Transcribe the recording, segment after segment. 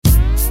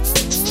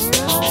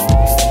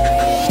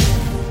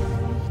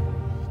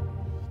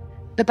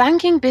The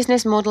banking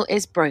business model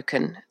is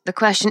broken. The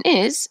question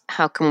is,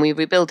 how can we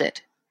rebuild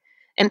it?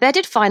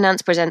 Embedded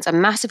finance presents a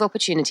massive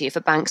opportunity for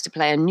banks to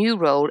play a new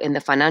role in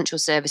the financial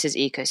services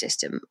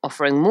ecosystem,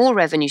 offering more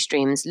revenue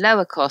streams,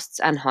 lower costs,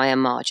 and higher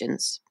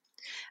margins.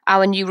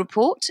 Our new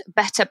report,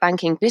 Better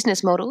Banking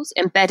Business Models,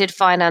 Embedded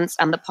Finance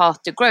and the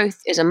Path to Growth,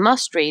 is a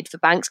must-read for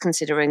banks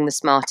considering the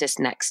smartest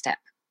next step.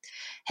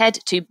 Head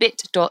to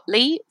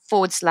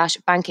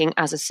bit.ly/banking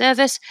as a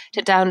service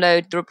to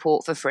download the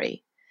report for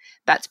free.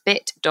 That's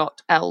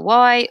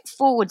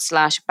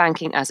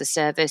bit.ly/banking as a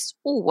service,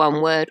 all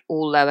one word,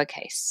 all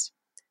lowercase.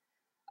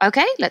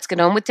 Okay, let's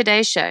get on with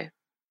today's show.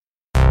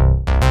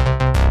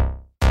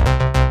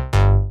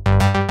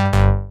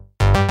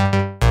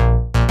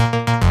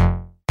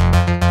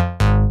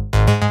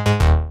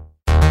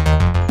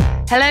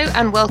 Hello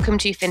and welcome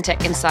to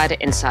FinTech Insider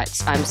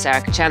Insights. I'm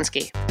Sarah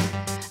Kocianski.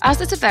 As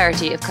the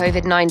severity of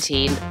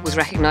COVID-19 was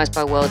recognised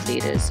by world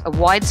leaders, a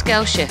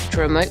wide-scale shift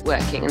to remote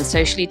working and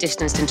socially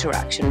distanced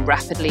interaction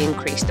rapidly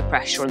increased the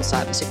pressure on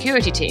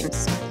cybersecurity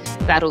teams.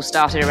 That all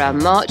started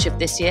around March of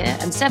this year,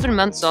 and 7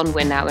 months on,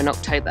 we're now in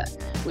October,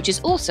 which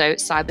is also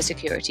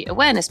Cybersecurity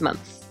Awareness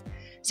Month.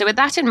 So with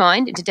that in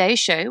mind, in today's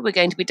show, we're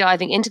going to be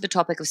diving into the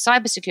topic of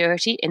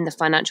cybersecurity in the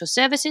financial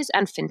services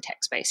and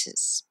fintech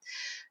spaces.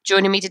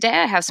 Joining me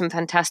today, I have some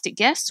fantastic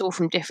guests, all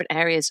from different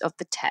areas of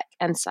the tech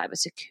and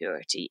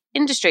cybersecurity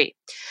industry.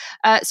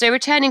 So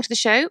returning to the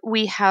show,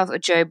 we have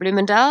Joe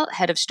Blumendahl,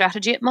 Head of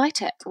Strategy at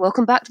Mitek.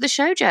 Welcome back to the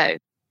show, Joe.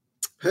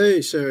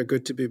 Hey, Sarah,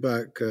 good to be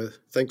back.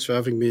 Thanks for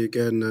having me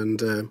again,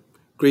 and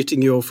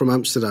greeting you all from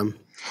Amsterdam.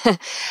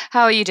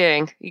 How are you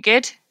doing? You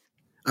good?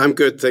 I'm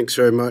good, thanks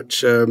very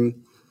much.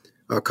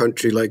 Our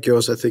country, like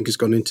yours, I think has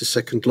gone into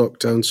second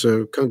lockdown,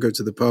 so can't go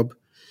to the pub,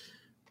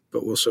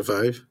 but we'll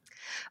survive.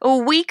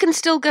 Oh, we can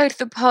still go to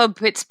the pub.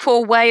 It's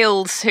poor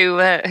Wales who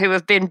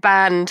have been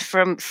banned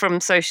from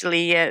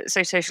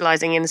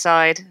socialising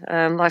inside.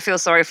 I feel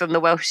sorry for them.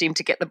 The Welsh seem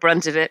to get the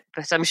brunt of it,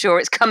 but I'm sure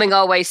it's coming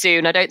our way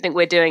soon. I don't think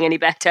we're doing any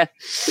better.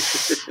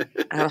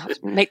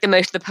 Make the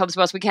most of the pubs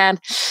whilst we can.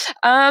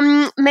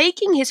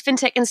 Making his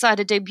FinTech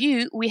Insider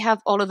debut, we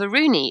have Oliver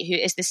Rooney, who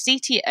is the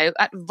CTO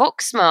at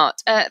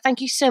VoxSmart.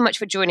 Thank you so much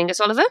for joining us,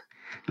 Oliver.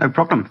 No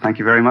problem. Thank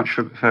you very much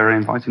for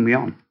inviting me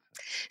on.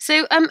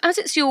 So, as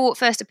it's your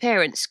first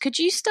appearance, could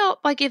you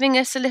start by giving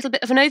us a little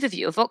bit of an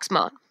overview of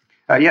VoxSmart?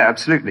 Yeah,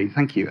 absolutely.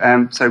 Thank you.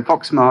 So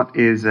VoxSmart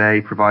is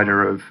a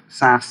provider of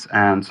SaaS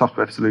and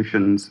software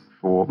solutions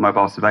for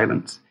mobile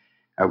surveillance.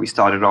 We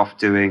started off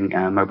doing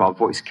mobile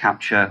voice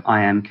capture,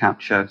 IM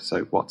capture,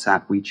 so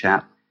WhatsApp,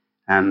 WeChat,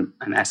 and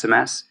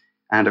SMS.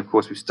 And of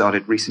course, we've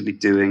started recently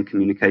doing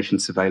communication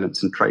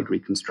surveillance and trade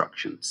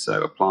reconstruction,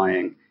 so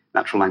applying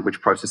natural language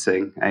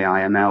processing,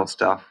 AI, ML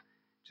stuff,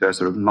 to a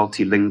sort of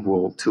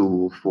multilingual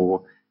tool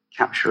for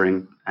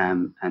capturing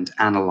and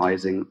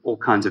analyzing all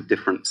kinds of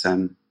different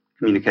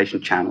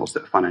communication channels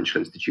that a financial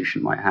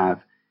institution might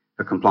have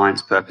for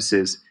compliance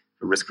purposes,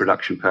 for risk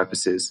reduction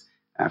purposes,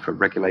 for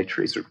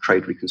regulatory sort of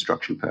trade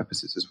reconstruction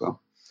purposes as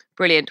well.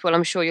 Brilliant. Well,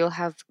 I'm sure you'll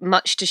have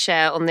much to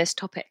share on this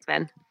topic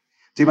then.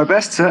 Do my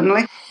best,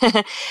 certainly.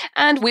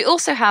 And we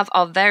also have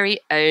our very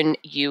own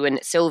Ewan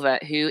Silver,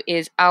 who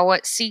is our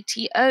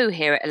CTO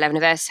here at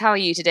 11FS. How are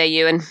you today,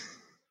 Ewan?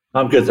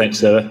 I'm good, thanks,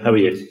 Sarah. How are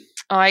you?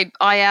 I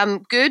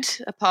am good,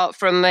 apart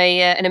from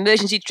an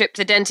emergency trip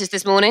to the dentist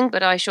this morning,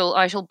 but I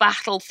shall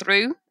battle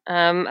through.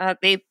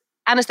 The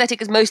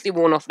anaesthetic is mostly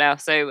worn off now,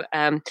 so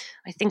I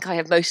think I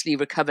have mostly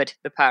recovered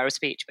the power of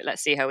speech, but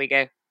let's see how we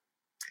go.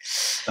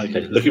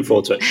 Okay, looking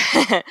forward to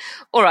it.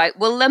 All right,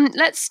 well,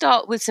 let's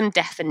start with some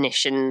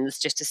definitions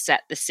just to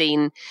set the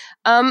scene.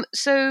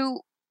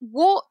 So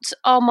what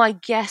are my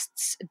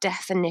guests'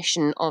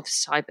 definition of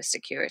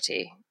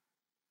cybersecurity?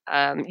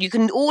 You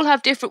can all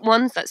have different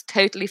ones. That's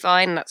totally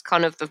fine. That's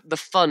kind of the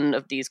fun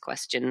of these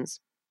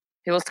questions.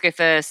 Who wants to go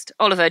first?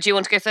 Oliver, do you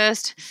want to go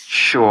first?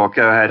 Sure,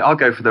 go ahead. I'll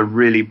go for the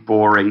really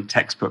boring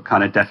textbook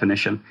kind of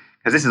definition,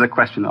 because this is a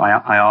question that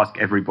I ask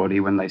everybody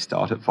when they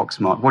start at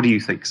VoxSmart. What do you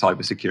think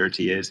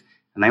cybersecurity is?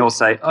 And they all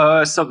say,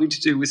 something to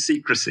do with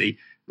secrecy.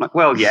 I'm like,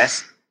 well,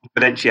 yes,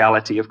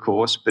 confidentiality, of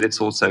course, but it's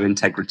also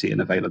integrity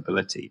and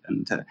availability,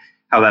 and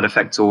how that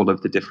affects all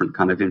of the different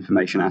kind of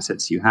information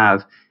assets you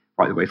have,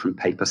 right the way from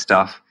paper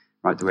stuff,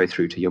 right the way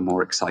through to your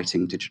more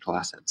exciting digital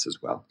assets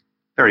as well.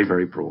 Very,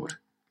 very broad.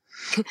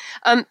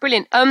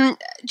 Brilliant.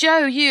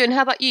 Joe, and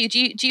how about you?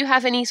 Do you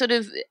have any sort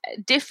of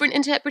different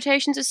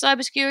interpretations of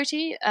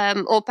cybersecurity?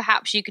 Or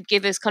perhaps you could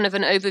give us kind of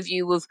an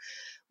overview of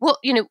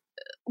what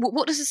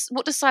does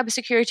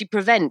cybersecurity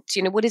prevent?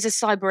 What is a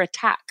cyber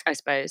attack, I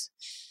suppose?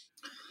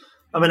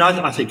 I mean,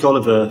 I think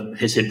Oliver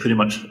hit it pretty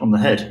much on the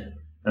head.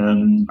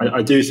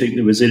 I do think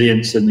the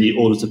resilience and the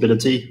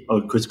auditability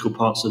are critical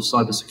parts of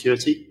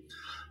cybersecurity.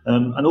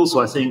 And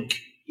also, I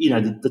think,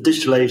 the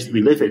digital age that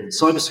we live in,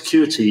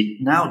 cybersecurity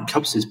now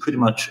encompasses pretty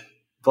much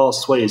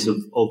vast swathes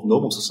of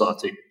normal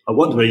society. I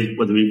wonder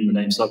whether even the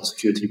name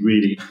cybersecurity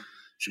really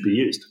should be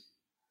used.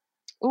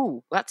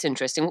 Oh, that's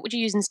interesting. What would you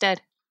use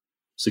instead?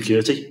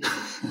 Security.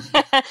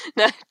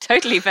 No,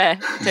 totally fair.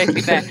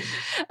 Totally fair.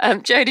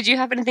 Joe, did you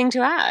have anything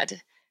to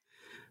add?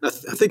 I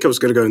think I was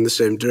going to go in the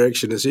same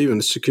direction as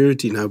even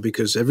security now,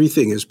 because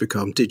everything has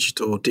become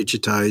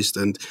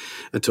digitized, and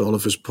to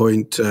Oliver's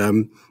point,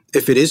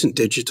 if it isn't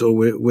digital,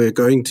 we're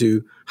going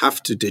to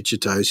have to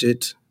digitize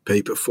it.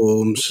 Paper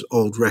forms,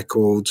 old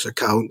records,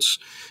 accounts,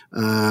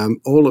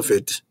 all of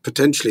it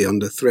potentially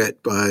under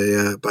threat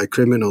by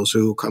criminals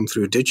who will come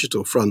through a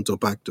digital front or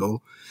back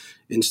door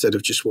instead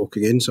of just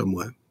walking in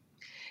somewhere.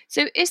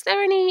 So is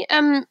there any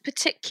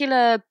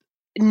particular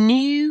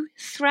new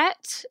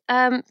threat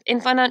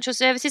in financial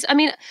services? I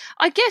mean,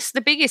 I guess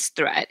the biggest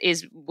threat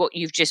is what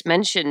you've just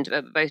mentioned,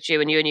 both Joe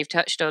and you've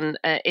touched on,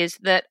 is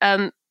that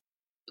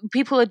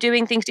people are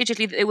doing things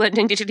digitally that they weren't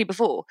doing digitally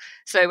before.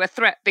 So a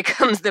threat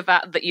becomes the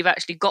fact that you've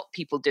actually got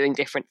people doing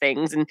different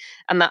things. And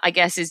that, I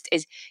guess, is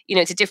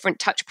it's a different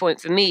touch point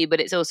for me, but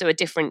it's also a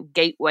different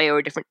gateway or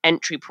a different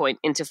entry point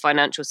into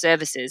financial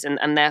services.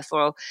 And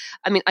therefore,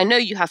 I mean, I know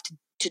you have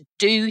to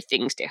do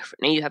things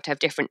differently. You have to have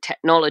different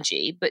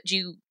technology, but do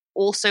you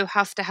also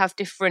have to have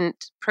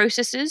different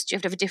processes? Do you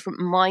have to have a different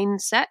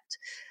mindset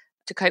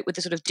to cope with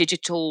the sort of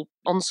digital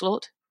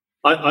onslaught?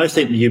 I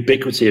think the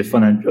ubiquity of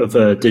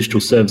digital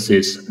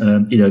services,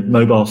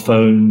 mobile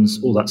phones,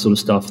 all that sort of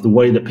stuff, the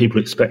way that people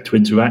expect to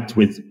interact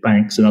with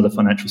banks and other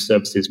financial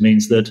services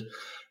means that,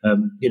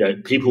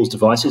 people's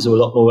devices are a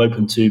lot more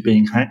open to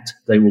being hacked.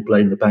 They will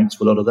blame the banks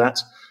for a lot of that.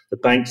 The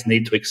banks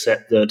need to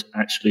accept that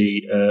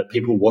actually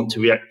people want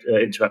to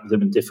interact with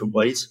them in different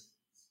ways.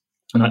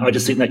 And I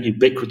just think that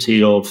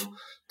ubiquity of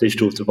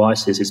digital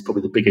devices is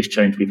probably the biggest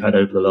change we've had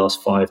over the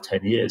last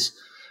 5-10 years.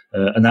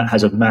 And that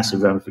has a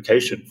massive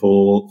ramification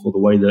for the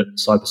way that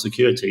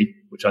cybersecurity,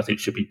 which I think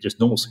should be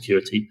just normal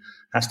security,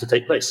 has to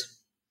take place.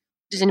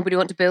 Does anybody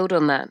want to build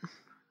on that?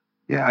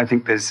 Yeah, I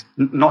think there's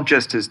not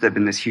just has there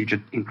been this huge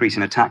increase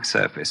in attack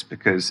surface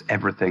because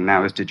everything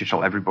now is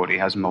digital. Everybody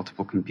has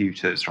multiple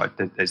computers, right?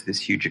 There's this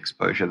huge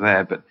exposure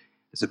there, but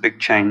there's a big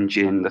change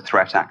in the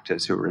threat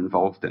actors who are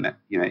involved in it.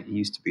 It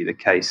used to be the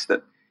case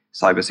that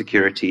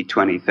cybersecurity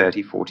 20,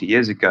 30, 40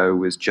 years ago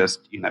was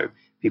just,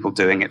 people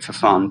doing it for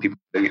fun, people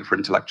doing it for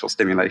intellectual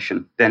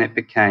stimulation. Then it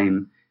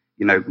became,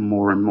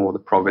 more and more the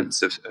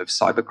province of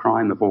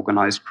cybercrime, of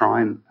organized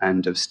crime,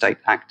 and of state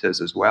actors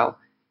as well.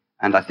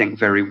 And I think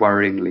very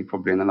worryingly,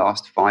 probably in the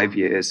last 5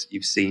 years,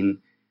 you've seen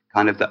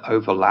kind of the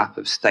overlap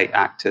of state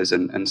actors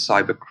and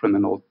cyber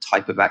criminal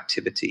type of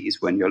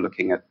activities when you're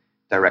looking at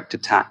direct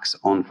attacks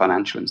on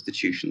financial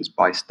institutions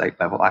by state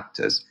level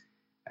actors.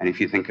 And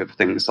if you think of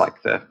things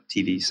like the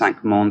TV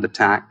 5 Monde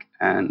attack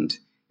and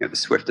the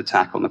SWIFT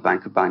attack on the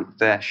Bank of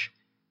Bangladesh,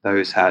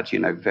 those had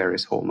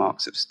various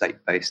hallmarks of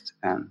state-based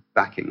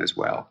backing as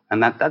well,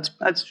 and that's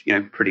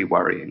pretty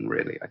worrying,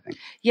 really. I think.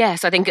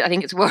 Yes, I think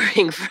it's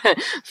worrying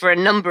for a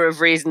number of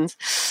reasons.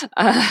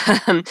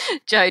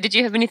 Joe, did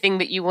you have anything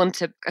that you want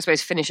to, I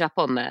suppose, finish up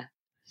on there?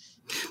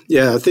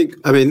 Yeah, and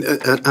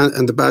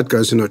the bad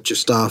guys are not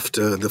just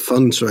after the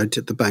funds, right,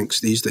 at the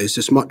banks these days.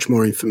 There's much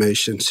more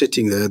information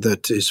sitting there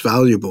that is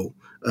valuable.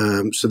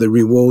 So the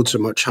rewards are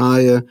much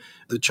higher.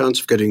 The chance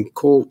of getting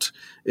caught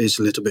is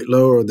a little bit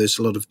lower. There's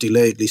a lot of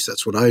delay, at least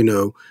that's what I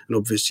know. And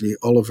obviously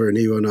Oliver and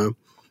Ewan are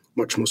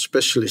much more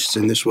specialists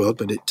in this world,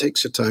 but it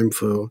takes a time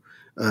for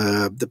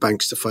the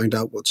banks to find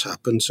out what's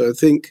happened. So I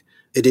think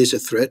it is a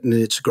threat, and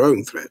it's a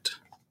growing threat.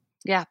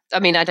 Yeah,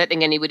 I mean, I don't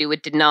think anybody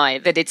would deny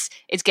that it's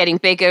getting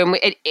bigger,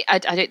 and I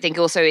don't think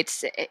also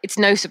it's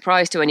no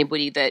surprise to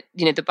anybody that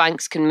the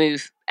banks can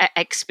move at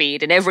X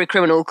speed, and every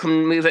criminal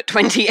can move at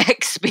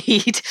 20X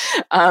speed,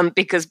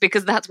 because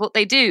that's what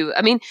they do.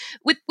 I mean,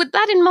 with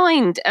that in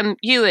mind,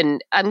 Ewan,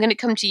 I'm going to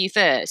come to you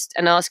first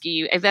and ask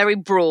you a very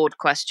broad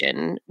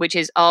question, which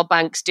is: are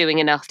banks doing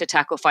enough to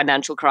tackle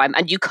financial crime?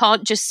 And you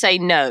can't just say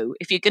no.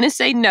 If you're going to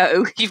say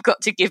no, you've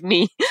got to give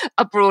me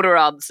a broader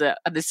answer.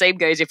 And the same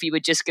goes if you were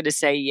just going to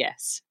say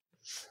yes.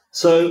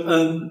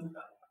 So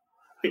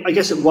I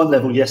guess at one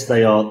level, yes,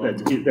 they are.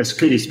 They're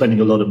clearly spending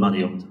a lot of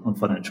money on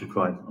financial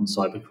crime, on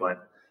cybercrime.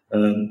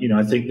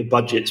 I think the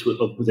budgets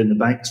within the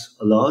banks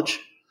are large.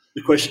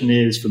 The question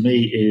is, for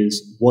me,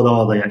 what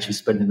are they actually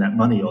spending that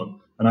money on?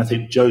 And I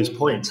think Joe's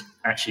point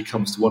actually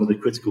comes to one of the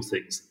critical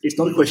things. It's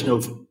not a question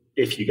of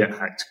if you get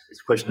hacked. It's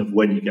a question of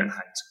when you get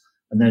hacked.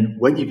 And then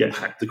when you get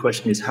hacked, the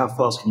question is, how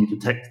fast can you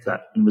detect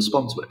that and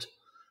respond to it?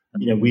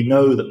 And, we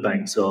know that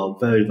banks are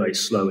very, very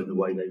slow in the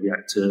way they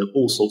react to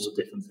all sorts of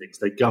different things.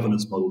 Their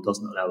governance model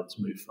doesn't allow them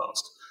to move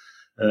fast.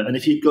 And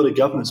if you've got a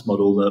governance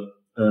model that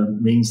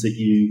means that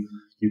you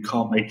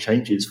can't make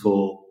changes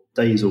for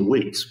days or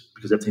weeks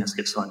because everything has to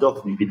get signed off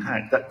and you've been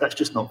hacked, that's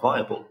just not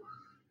viable.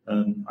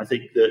 I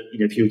think that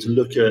if you were to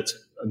look at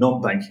a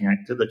non-banking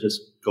actor that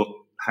just got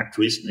hacked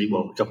recently,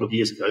 a couple of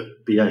years ago,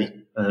 BA,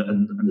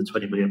 and the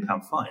 £20 million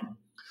fine,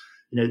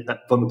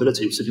 that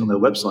vulnerability was sitting on their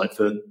website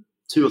for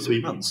 2 or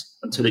 3 months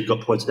until it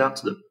got pointed out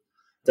to them.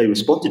 They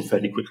responded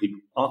fairly quickly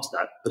after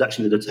that, but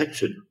actually the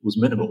detection was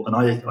minimal. And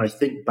I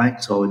think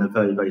banks are in a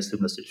very, very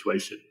similar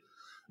situation.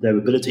 Their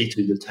ability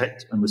to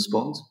detect and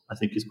respond, I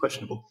think, is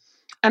questionable.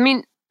 I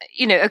mean,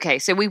 okay,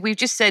 so we've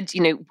just said,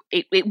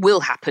 it will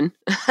happen,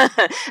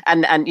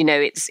 and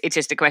it's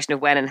just a question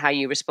of when and how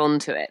you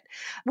respond to it.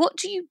 What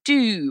do you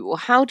do, or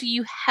how do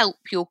you help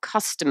your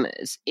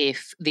customers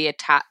if the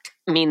attack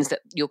means that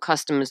your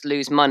customers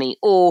lose money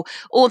or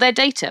their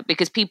data?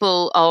 Because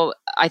people are,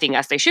 I think,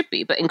 as they should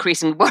be, but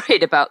increasingly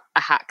worried about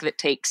a hack that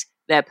takes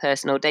their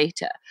personal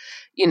data.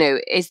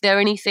 Is there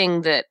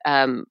anything that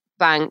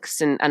banks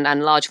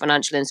and large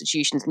financial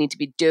institutions need to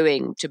be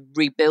doing to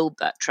rebuild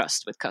that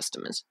trust with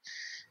customers?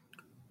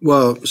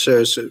 Well,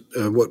 Sarah,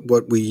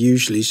 what we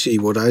usually see,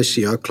 what I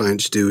see our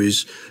clients do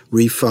is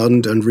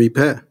refund and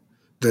repair.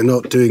 They're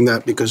not doing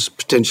that because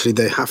potentially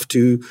they have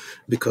to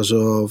because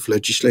of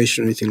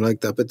legislation or anything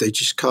like that, but they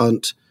just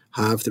can't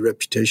have the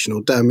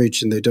reputational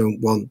damage, and they don't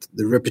want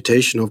the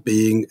reputation of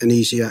being an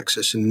easy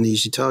access and an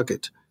easy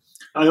target.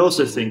 I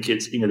also think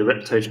it's, the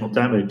reputational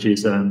damage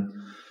is,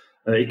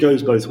 it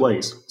goes both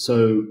ways.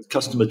 So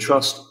customer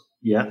trust,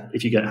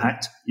 if you get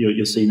hacked,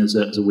 you're seen as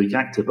a weak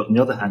actor. But on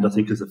the other hand, I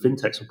think, as the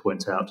fintechs will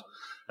point out,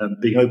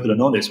 being open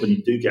and honest when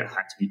you do get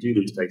hacked and you do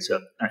lose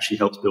data actually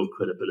helps build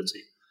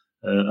credibility.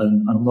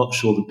 And I'm not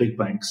sure the big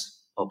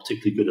banks are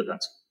particularly good at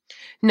that.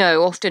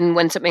 No, often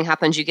when something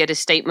happens, you get a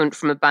statement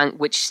from a bank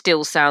which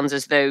still sounds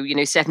as though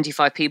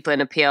 75 people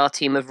in a PR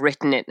team have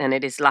written it, and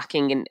it is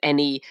lacking in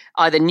any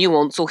either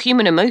nuance or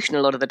human emotion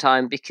a lot of the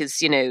time. Because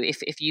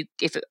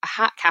if a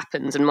hack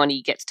happens and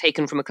money gets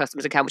taken from a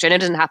customer's account, which I know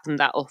doesn't happen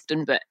that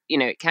often, but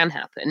it can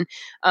happen.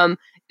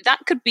 That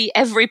could be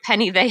every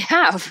penny they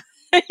have.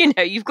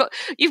 You've got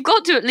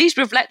to at least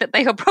reflect that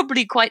they are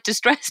probably quite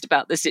distressed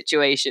about the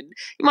situation.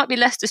 You might be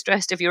less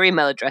distressed if your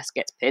email address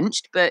gets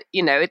pinched, but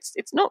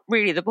it's not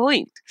really the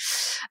point.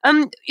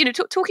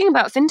 Talking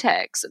about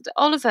fintechs,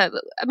 Oliver,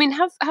 I mean,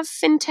 have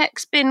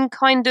fintechs been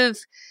kind of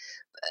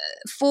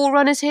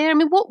forerunners here? I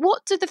mean,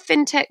 what do the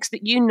fintechs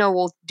that you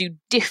know of do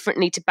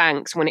differently to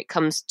banks when it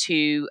comes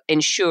to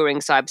ensuring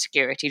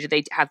cybersecurity? Do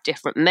they have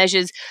different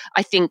measures?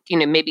 I think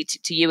maybe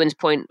to Ewan's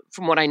point,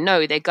 from what I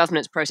know, their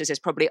governance processes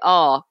probably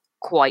are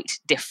quite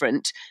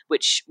different,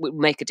 which would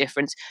make a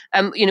difference.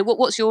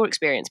 What's your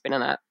experience been on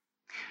that?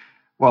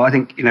 Well, I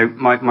think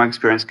my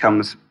experience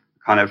comes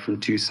kind of from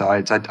two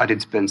sides. I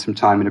did spend some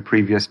time in a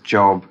previous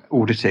job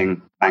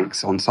auditing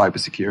banks on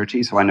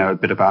cybersecurity, so I know a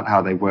bit about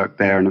how they work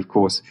there. And of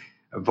course,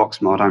 at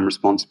VoxMart, I'm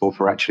responsible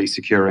for actually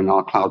securing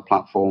our cloud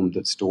platform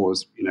that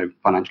stores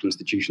financial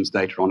institutions'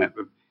 data on it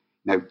with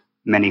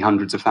many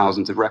hundreds of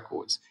thousands of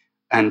records.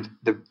 And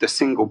the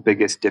single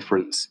biggest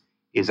difference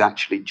is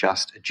actually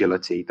just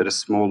agility, that a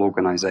small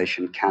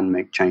organization can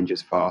make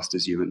changes fast,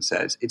 as Ewan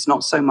says. It's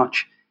not so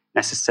much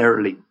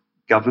necessarily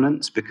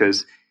governance,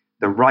 because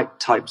the right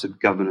types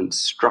of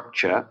governance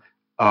structure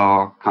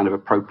are kind of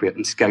appropriate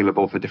and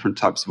scalable for different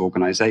types of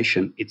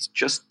organization. It's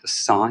just the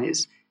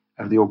size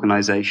of the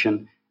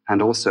organization,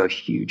 and also a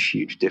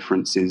huge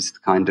difference is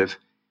kind of,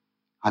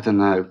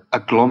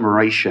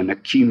 accumulation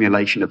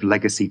of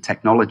legacy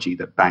technology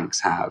that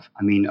banks have.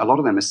 I mean, a lot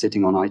of them are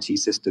sitting on IT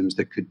systems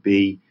that could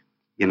be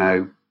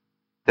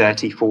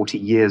 30, 40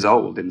 years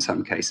old in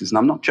some cases. And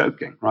I'm not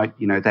joking, right?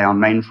 They are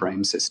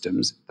mainframe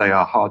systems. They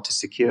are hard to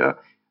secure.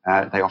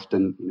 They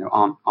often,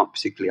 aren't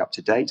particularly up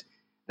to date.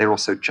 They're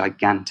also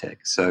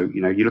gigantic. So,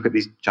 you look at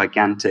these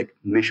gigantic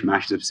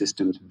mishmashes of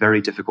systems, very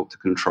difficult to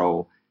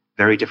control,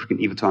 very difficult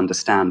even to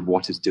understand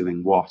what is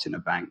doing what in a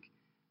bank.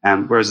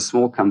 Whereas a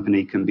small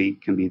company can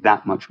be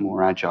that much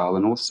more agile.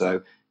 And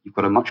also, you've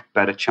got a much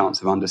better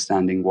chance of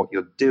understanding what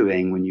you're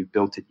doing when you've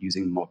built it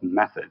using modern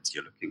methods.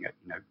 You're looking at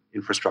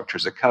infrastructure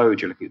as a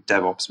code. You're looking at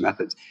DevOps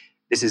methods.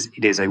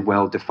 It is a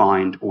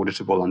well-defined,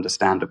 auditable,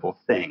 understandable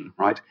thing,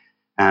 right?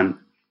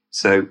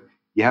 So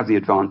you have the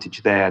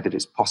advantage there that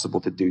it's possible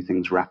to do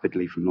things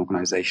rapidly from an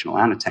organizational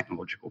and a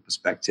technological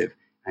perspective.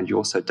 And you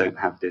also don't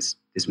have this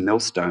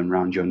millstone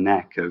around your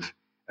neck of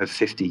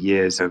 50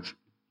 years of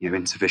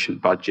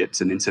insufficient budgets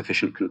and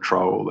insufficient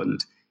control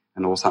and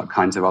all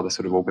kinds of other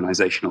sort of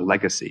organizational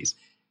legacies.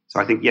 So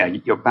I think,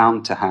 you're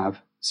bound to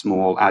have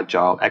small,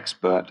 agile,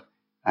 expert,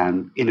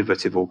 and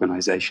innovative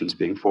organizations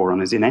being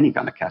forerunners in any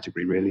kind of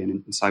category, really,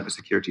 and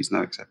cybersecurity is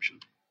no exception.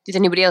 Does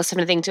anybody else have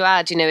anything to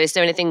add? Is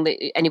there anything that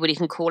anybody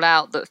can call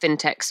out that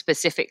fintechs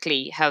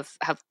specifically have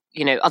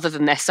other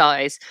than their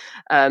size,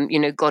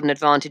 got an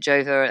advantage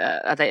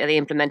over? Are they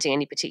implementing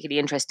any particularly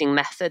interesting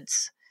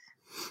methods?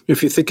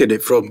 If you think at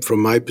it from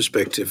my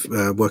perspective,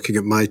 working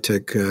at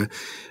MyTech,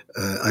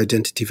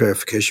 identity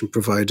verification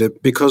provider,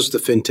 because the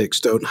fintechs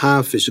don't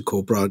have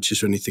physical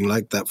branches or anything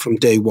like that, from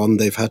day one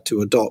they've had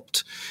to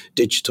adopt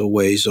digital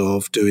ways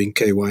of doing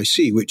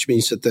KYC, which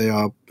means that they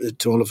are,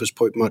 to Oliver's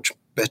point, much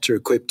better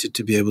equipped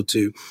to be able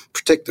to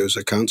protect those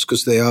accounts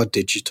because they are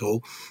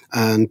digital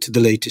and to the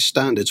latest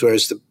standards,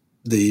 whereas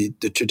the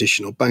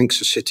traditional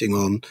banks are sitting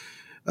on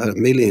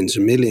millions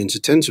and millions,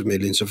 tens of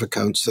millions of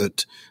accounts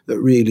that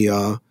really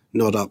are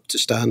not up to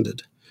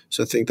standard.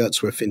 So I think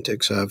that's where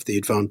fintechs have the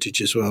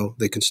advantage as well.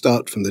 They can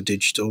start from the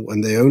digital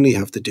and they only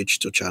have the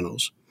digital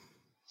channels.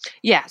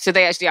 Yeah, so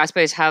they actually, I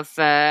suppose, have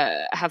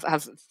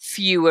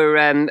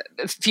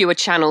fewer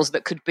channels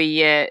that could be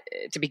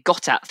to be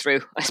got at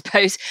through, I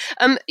suppose.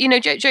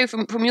 Joe,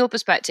 from your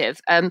perspective,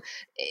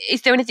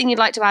 is there anything you'd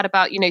like to add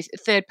about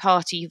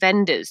third-party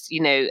vendors?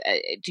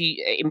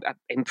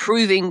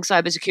 Improving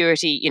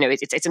cybersecurity?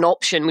 It's an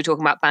option. We're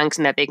talking about banks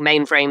and their big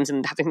mainframes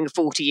and having them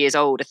 40 years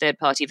old. A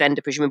third-party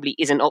vendor presumably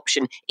is an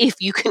option if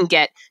you can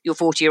get your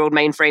 40-year-old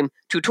mainframe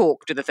to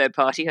talk to the third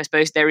party. I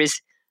suppose there is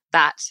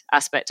that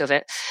aspect of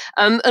it.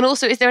 And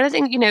also, is there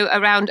anything,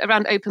 around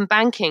open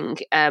banking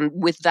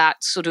with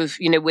that sort of,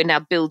 we're now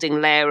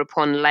building layer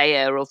upon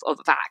layer of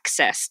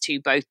access to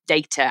both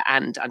data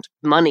and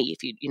money,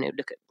 if you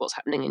look at what's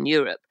happening in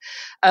Europe.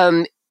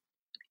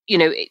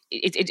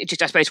 It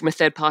just, I suppose, from a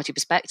third party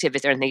perspective,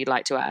 is there anything you'd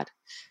like to add?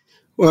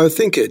 Well, I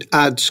think it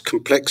adds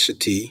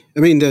complexity. I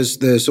mean,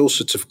 there's all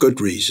sorts of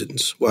good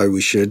reasons why we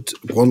should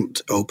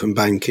want open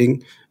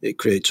banking. It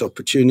creates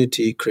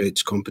opportunity,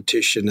 creates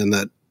competition, and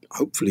that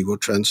hopefully will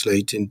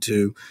translate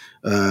into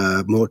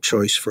more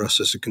choice for us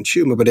as a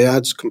consumer. But it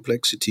adds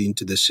complexity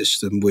into the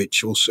system,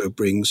 which also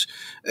brings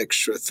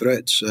extra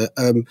threats.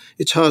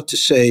 It's hard to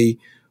say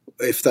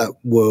if that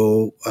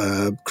will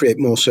create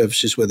more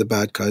services where the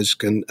bad guys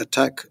can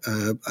attack.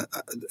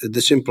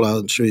 The simple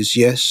answer is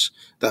yes,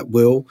 that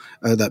will.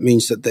 That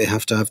means that they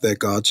have to have their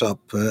guards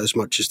up as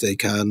much as they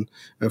can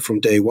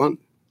from day one.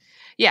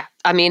 Yeah,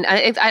 I mean,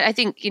 I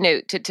think,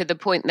 to the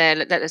point there,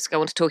 let's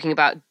go on to talking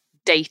about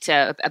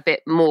data a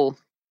bit more.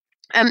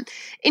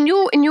 In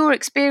your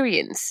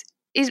experience,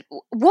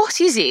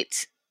 what are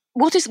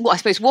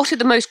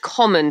the most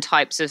common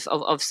types of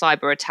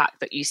cyber attack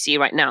that you see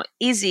right now?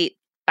 Is it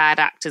bad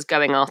actors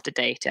going after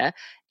data?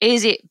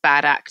 Is it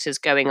bad actors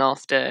going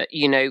after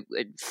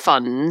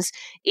funds?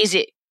 Is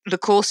it the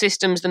core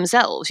systems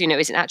themselves?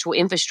 Is it actual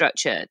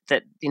infrastructure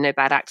that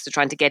bad actors are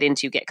trying to get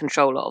into, get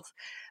control of?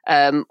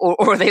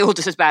 Or are they all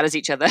just as bad as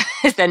each other?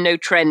 Is there no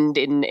trend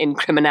in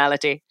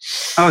criminality?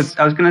 I was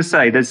going to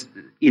say there's,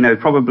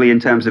 probably in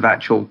terms of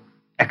actual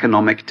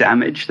economic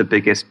damage, the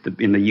biggest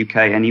in the UK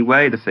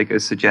anyway. The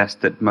figures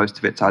suggest that most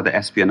of it's either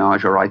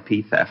espionage or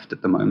IP theft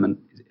at the moment.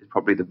 Is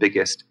probably the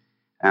biggest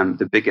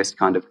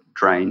kind of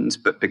drains,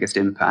 but biggest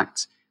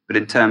impacts. But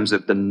in terms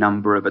of the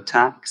number of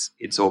attacks,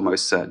 it's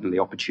almost certainly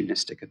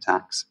opportunistic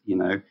attacks.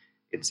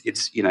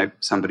 It's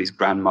somebody's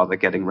grandmother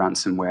getting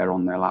ransomware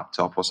on their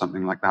laptop or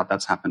something like that.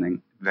 That's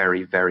happening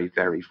very, very,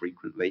 very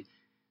frequently.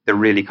 The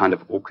really kind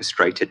of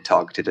orchestrated,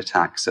 targeted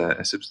attacks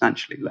are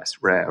substantially less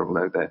rare,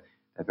 although they're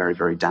very,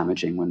 very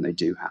damaging when they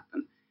do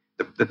happen.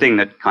 The thing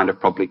that kind of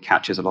probably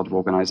catches a lot of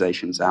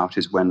organizations out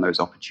is when those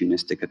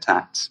opportunistic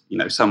attacks,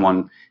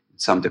 someone in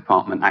some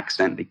department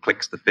accidentally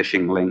clicks the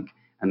phishing link,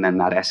 and then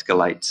that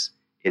escalates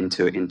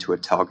into a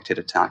targeted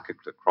attack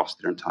across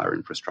their entire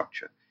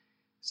infrastructure.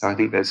 So I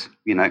think there's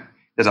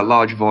a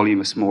large volume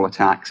of small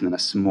attacks and then a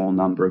small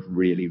number of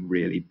really,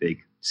 really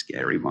big,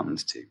 scary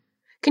ones too.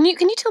 Can you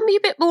tell me a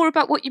bit more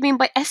about what you mean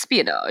by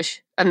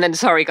espionage? And then,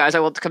 sorry guys, I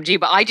want to come to you,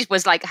 but I just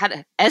was like,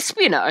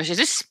 espionage? Is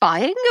this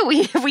spying?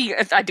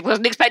 I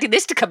wasn't expecting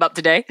this to come up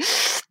today.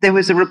 There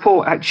was a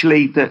report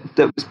actually that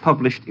was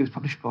published. It was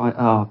published by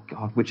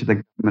which of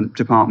the government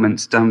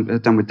departments done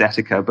with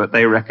Detica, but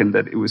they reckoned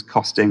that it was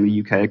costing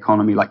the UK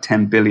economy like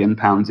 £10 billion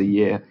a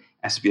year,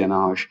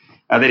 espionage.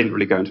 They didn't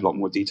really go into a lot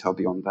more detail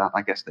beyond that.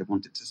 I guess they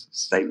wanted to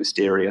stay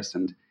mysterious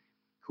and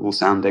cool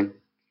sounding.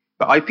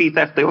 But IP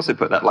theft, they also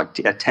put that like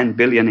 10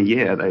 billion a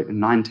year,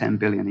 10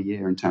 billion a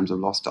year in terms of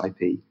lost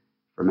IP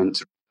from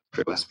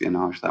industrial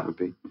espionage, that would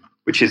be,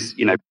 which is,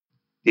 the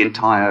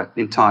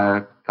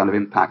entire kind of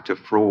impact of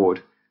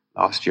fraud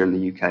last year in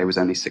the UK was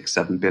only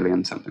 6-7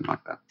 billion, something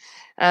like that.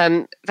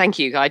 Thank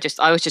you. I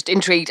was just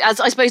intrigued. As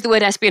I suppose the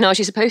word espionage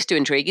is supposed to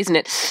intrigue, isn't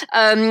it?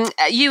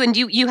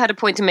 You had a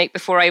point to make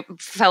before I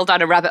fell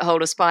down a rabbit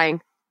hole of spying.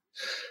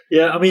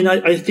 Yeah, I mean,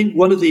 I think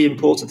one of the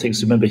important things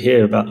to remember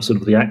here about sort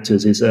of the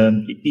actors is,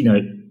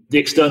 the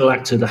external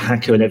actor, the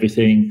hacker and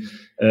everything,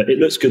 it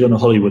looks good on a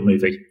Hollywood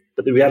movie.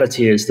 But the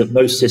reality is that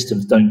most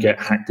systems don't get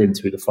hacked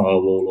into the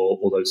firewall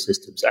or those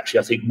systems. Actually,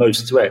 I think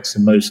most threats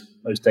and most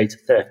data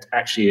theft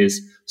actually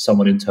is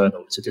someone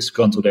internal. It's a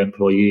disgruntled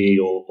employee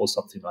or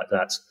something like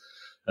that.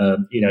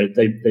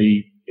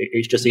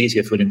 It's just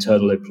easier for an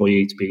internal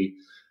employee to be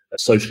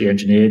socially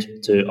engineered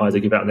to either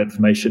give out that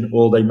information,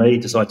 or they may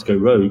decide to go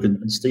rogue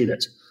and steal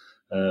it.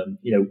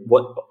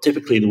 What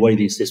typically the way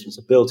these systems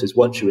are built is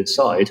once you're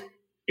inside,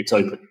 it's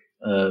open.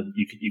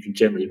 You can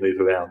generally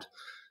move around.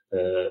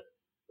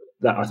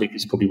 That I think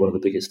is probably one of the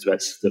biggest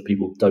threats that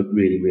people don't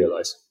really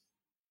realise.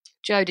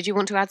 Joe, did you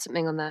want to add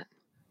something on that?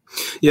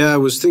 Yeah, I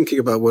was thinking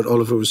about what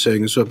Oliver was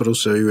saying as well, but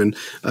also even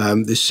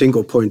this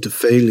single point of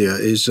failure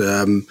is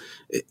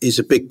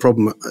a big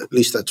problem. At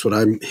least that's what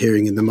I'm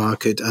hearing in the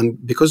market.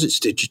 And because it's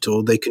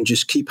digital, they can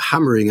just keep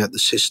hammering at the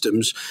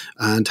systems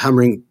and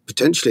hammering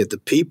potentially at the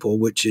people,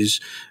 which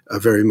is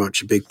very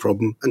much a big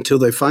problem until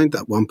they find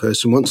that one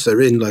person. Once they're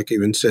in, like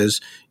Ewan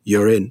says,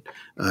 you're in.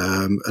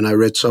 And I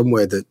read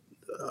somewhere that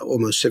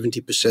almost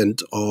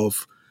 70%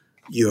 of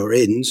your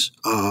ins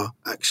are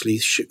actually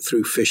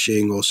through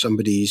phishing, or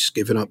somebody's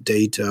given up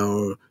data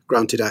or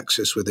granted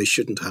access where they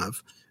shouldn't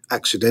have,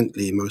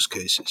 accidentally in most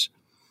cases.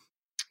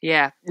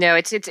 Yeah, no,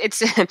 it's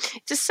it's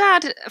a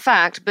sad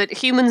fact, but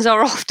humans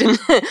are often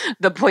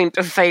the point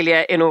of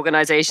failure in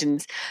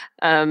organizations.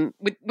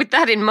 With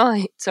that in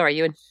mind, sorry,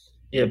 Ewan.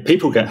 Yeah,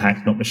 people get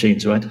hacked, not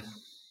machines, right?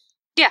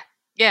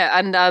 Yeah,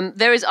 and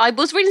I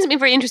was reading something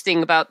very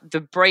interesting about the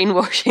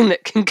brainwashing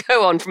that can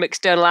go on from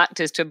external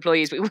actors to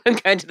employees. We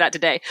won't go into that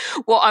today.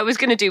 What I was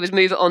going to do was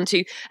move it on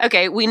to,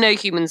 okay, we know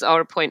humans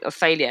are a point of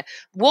failure.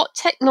 What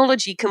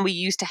technology can we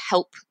use to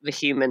help the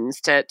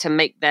humans to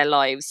make their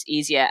lives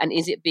easier? And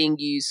is it being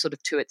used sort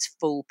of to its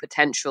full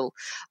potential?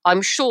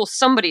 I'm sure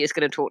somebody is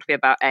going to talk to me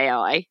about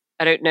AI.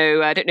 I don't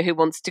know who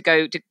wants to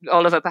go.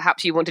 Oliver,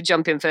 perhaps you want to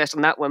jump in first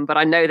on that one, but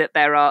I know that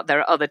there are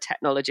other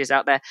technologies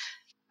out there.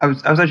 I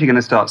was actually going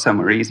to start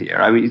somewhere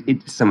easier. I mean,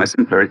 it's somewhere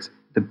simpler. It's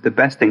the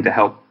best thing to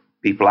help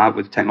people out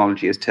with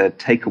technology is to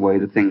take away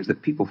the things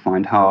that people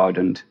find hard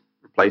and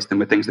replace them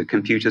with things that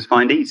computers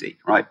find easy,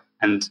 right?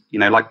 And,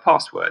 like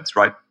passwords,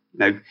 right?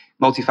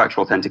 Multi-factor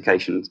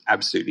authentication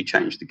absolutely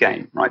changed the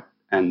game, right?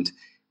 And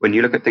when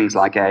you look at things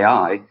like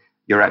AI,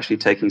 you're actually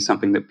taking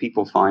something that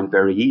people find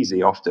very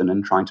easy often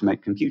and trying to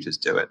make computers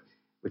do it,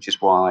 which is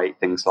why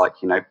things like,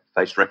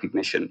 face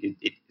recognition,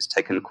 it's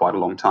taken quite a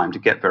long time to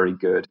get very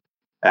good.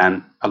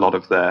 A lot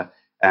of the,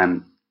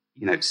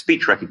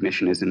 speech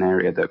recognition is an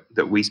area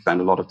that we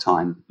spend a lot of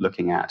time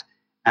looking at.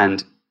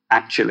 And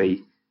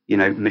actually,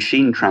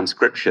 machine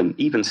transcription,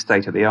 even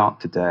state of the art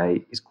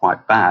today, is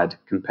quite bad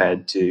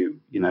compared to,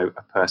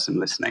 a person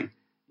listening.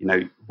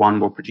 One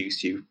will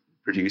produce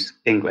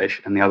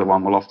English and the other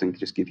one will often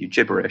just give you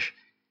gibberish.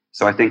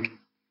 So I think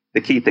the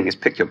key thing is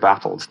pick your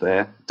battles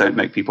there. Don't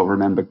make people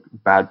remember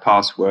bad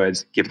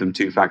passwords, give them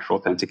two-factor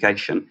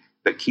authentication,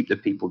 but keep the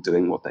people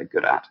doing what they're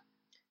good at.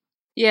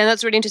 Yeah,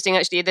 that's really interesting,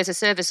 actually. There's a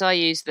service I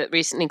use that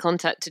recently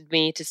contacted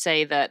me to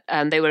say that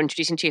they were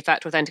introducing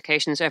two-factor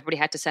authentication, so everybody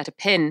had to set a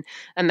PIN.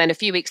 And then a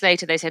few weeks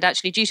later, they said,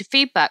 actually, due to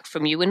feedback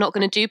from you, we're not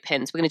going to do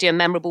PINs. We're going to do a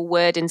memorable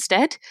word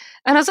instead.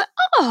 And I was like,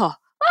 oh,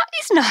 that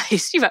is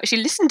nice. You've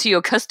actually listened to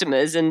your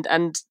customers, and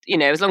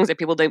as long as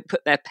people don't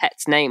put their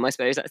pet's name, I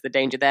suppose that's the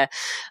danger there.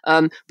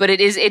 But it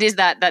is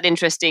that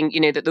interesting,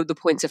 the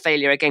points of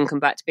failure again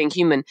come back to being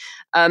human.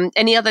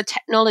 Any other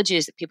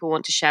technologies that people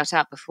want to shout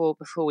out before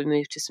we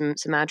move to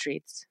some ad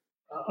reads?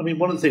 I mean,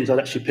 one of the things I'd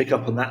actually pick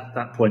up on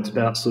that point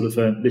about sort of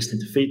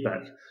listening to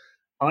feedback.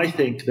 I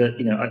think that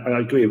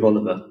I agree with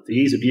Oliver. The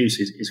ease of use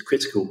is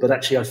critical, but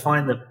actually I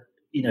find that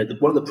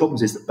one of the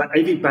problems is that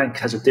every bank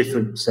has a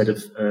different set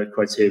of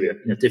criteria,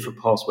 different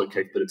password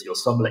capability, or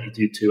some let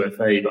you do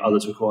 2FA, but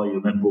others require you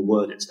a memorable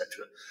word, etc.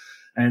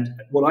 And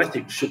what I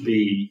think should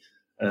be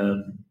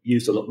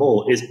used a lot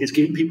more is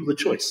giving people the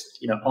choice.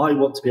 I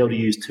want to be able to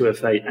use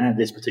 2FA and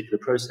this particular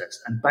process,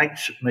 and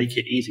banks should make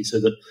it easy so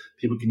that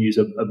people can use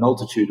a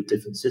multitude of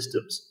different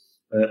systems.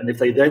 And if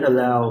they then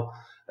allow,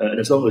 and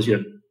as long as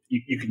you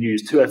can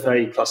use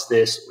 2FA plus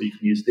this, or you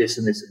can use this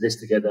and this and this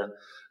together.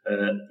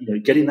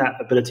 Getting that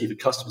ability for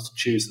customers to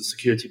choose the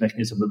security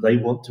mechanism that they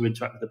want to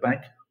interact with the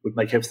bank would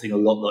make everything a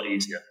lot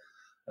easier.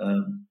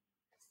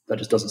 That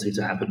just doesn't seem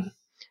to happen.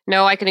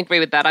 No, I can agree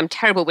with that. I'm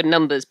terrible with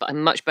numbers, but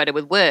I'm much better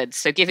with words.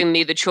 So giving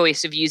me the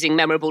choice of using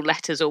memorable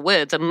letters or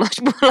words, I'm much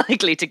more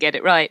likely to get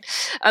it right.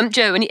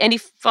 Joe, any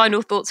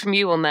final thoughts from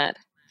you on that?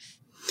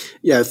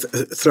 Yeah,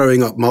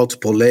 throwing up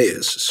multiple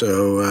layers.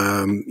 So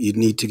you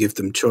need to give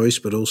them choice,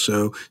 but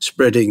also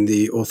spreading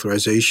the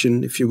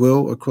authorization, if you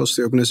will, across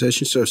the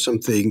organization. So if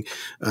something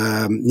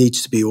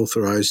needs to be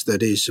authorized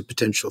that is a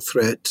potential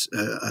threat,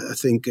 I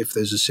think if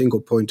there's a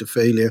single point of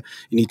failure,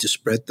 you need to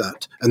spread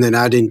that and then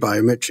add in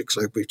biometrics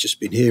like we've just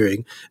been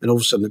hearing. And all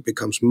of a sudden it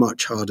becomes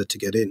much harder to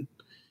get in.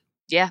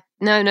 Yeah,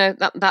 no,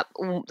 that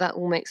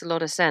all makes a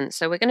lot of sense.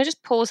 So we're going to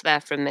just pause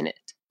there for a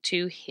minute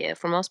to hear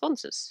from our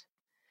sponsors.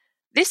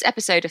 This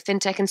episode of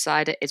FinTech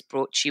Insider is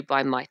brought to you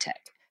by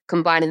Mitek.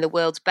 Combining the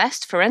world's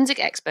best forensic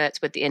experts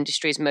with the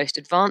industry's most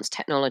advanced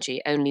technology,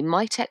 only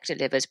Mitek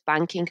delivers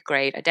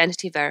banking-grade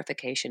identity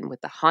verification with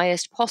the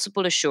highest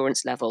possible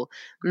assurance level,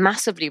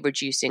 massively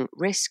reducing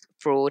risk,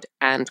 fraud,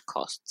 and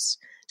costs.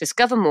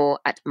 Discover more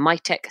at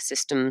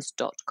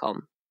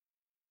miteksystems.com.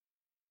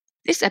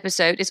 This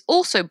episode is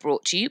also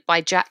brought to you by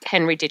Jack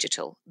Henry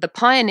Digital, the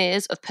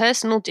pioneers of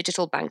personal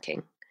digital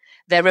banking.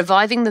 They're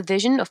reviving the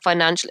vision of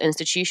financial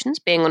institutions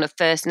being on a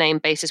first-name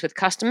basis with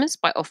customers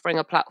by offering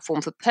a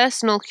platform for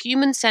personal,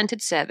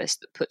 human-centered service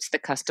that puts the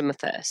customer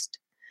first.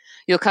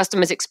 Your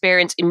customers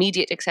experience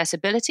immediate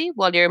accessibility,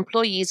 while your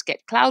employees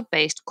get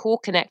cloud-based,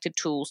 core-connected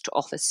tools to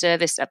offer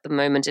service at the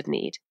moment of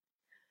need.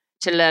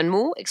 To learn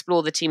more,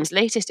 explore the team's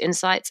latest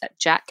insights at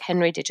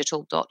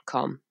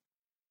jackhenrydigital.com.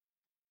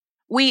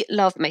 We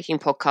love making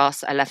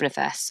podcasts at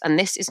 11FS, and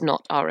this is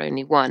not our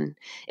only one.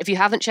 If you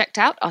haven't checked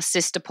out our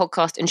sister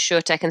podcast,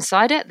 InsurTech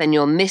Insider, then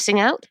you're missing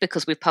out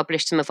because we've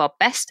published some of our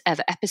best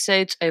ever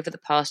episodes over the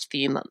past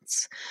few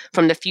months.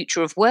 From the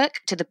future of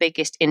work to the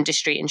biggest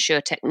industry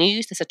InsurTech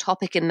news, there's a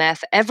topic in there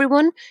for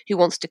everyone who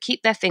wants to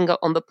keep their finger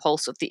on the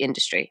pulse of the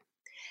industry.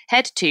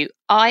 head to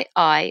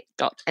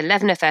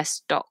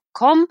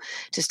ii.11fs.com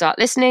to start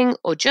listening,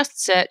 or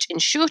just search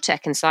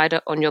InsurTech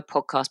Insider on your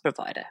podcast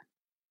provider.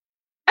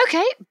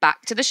 Okay,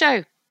 back to the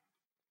show.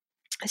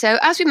 So,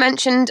 as we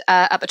mentioned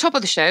at the top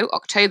of the show,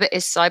 October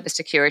is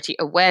Cybersecurity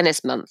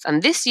Awareness Month,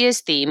 and this year's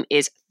theme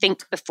is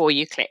Think Before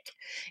You Click.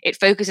 It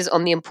focuses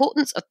on the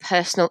importance of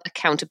personal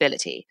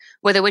accountability.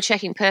 Whether we're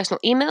checking personal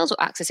emails or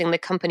accessing the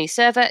company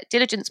server,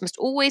 diligence must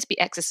always be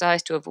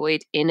exercised to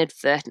avoid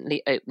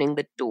inadvertently opening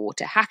the door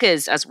to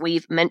hackers, as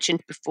we've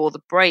mentioned before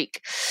the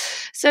break.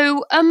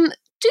 So,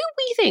 do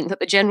we think that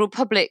the general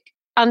public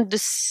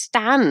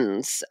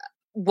understands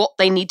what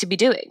they need to be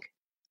doing?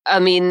 I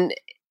mean,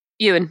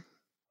 Ewan?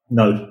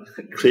 No,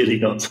 clearly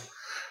not.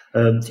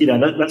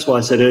 That's why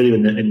I said earlier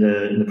in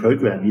the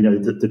program.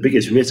 The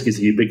biggest risk is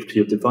the ubiquity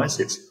of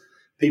devices.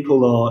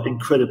 People are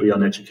incredibly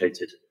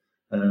uneducated.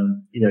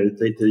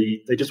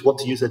 They just want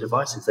to use their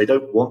devices. They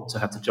don't want to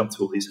have to jump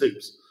through all these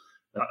hoops.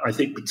 I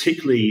think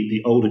particularly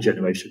the older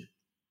generation,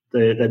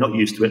 they're not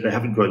used to it. They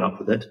haven't grown up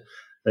with it.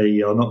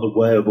 They are not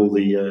aware of all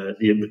the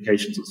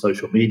implications of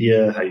social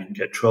media, how you can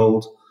get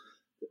trolled.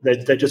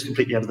 They're just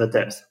completely out of their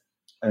depth.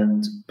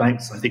 And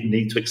banks, I think,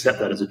 need to accept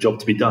that as a job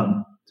to be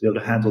done to be able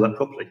to handle that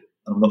properly.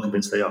 I'm not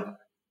convinced they are.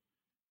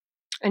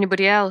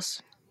 Anybody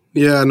else?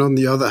 Yeah, and on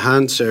the other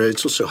hand, Sarah,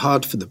 it's also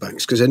hard for the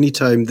banks because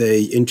anytime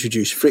they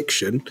introduce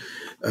friction,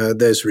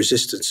 there's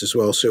resistance as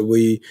well. So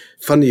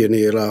funny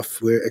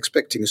enough, we're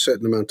expecting a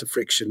certain amount of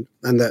friction,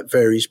 and that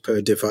varies per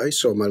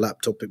device. So on my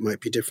laptop, it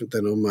might be different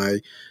than on my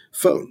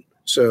phone.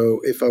 So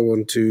if I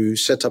want to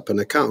set up an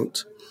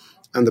account,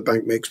 and the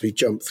bank makes me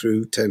jump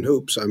through 10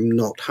 hoops, I'm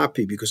not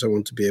happy because I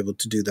want to be able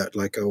to do that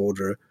like I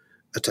order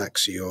a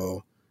taxi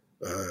or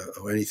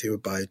anything or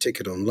buy a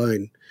ticket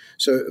online.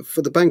 So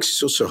for the banks,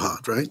 it's also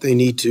hard, right? They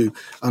need to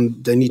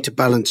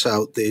balance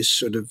out this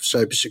sort of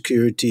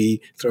cybersecurity,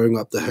 throwing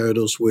up the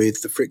hurdles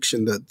with the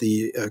friction that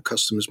the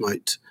customers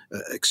might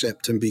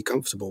accept and be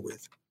comfortable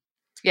with.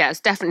 Yeah,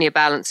 it's definitely a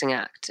balancing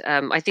act.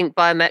 I think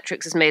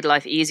biometrics has made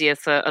life easier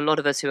for a lot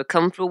of us who are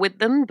comfortable with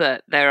them,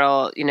 but there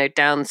are,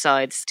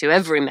 downsides to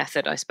every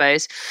method, I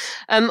suppose.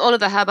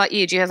 Oliver, how about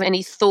you? Do you have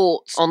any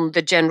thoughts on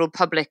the general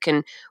public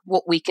and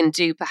what we can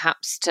do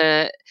perhaps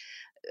to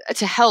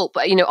help?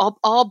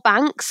 Are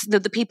banks the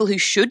people who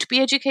should be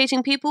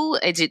educating people?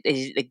 Is it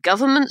the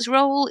government's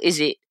role? Is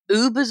it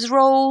Uber's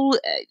role?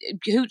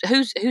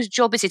 Whose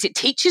job is it? Is it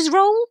teachers'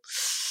 role?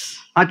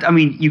 I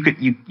mean, you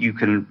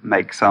can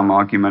make some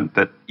argument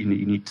that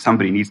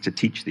somebody needs to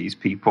teach these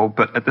people,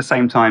 but at the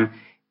same time,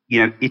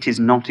 it is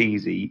not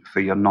easy for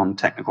your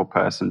non-technical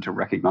person to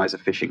recognize a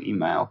phishing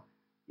email.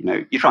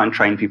 You try and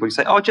train people. You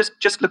say, "Oh,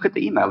 just look at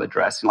the email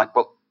address." And like,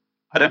 well,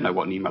 I don't know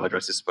what an email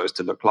address is supposed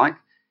to look like.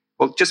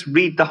 Well, just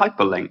read the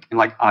hyperlink. And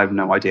like, I have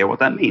no idea what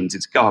that means.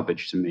 It's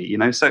garbage to me.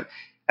 So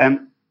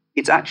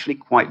it's actually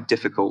quite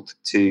difficult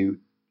to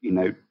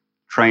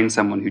train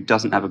someone who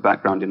doesn't have a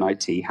background in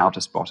IT how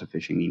to spot a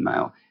phishing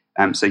email.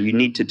 So you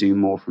need to do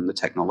more from the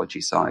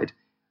technology side.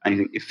 And you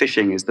think if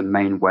phishing is the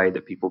main way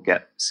that people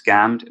get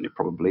scammed, and it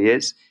probably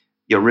is,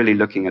 you're really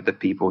looking at the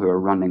people who are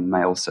running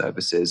mail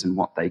services and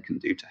what they can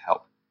do to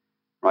help.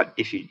 Right?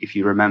 If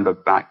you remember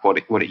back what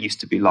it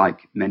used to be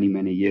like many,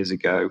 many years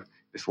ago,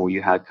 before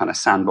you had kind of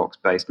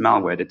sandbox-based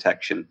malware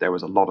detection, there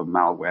was a lot of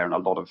malware and a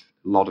lot of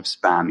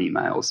spam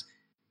emails.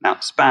 Now,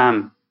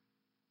 spam,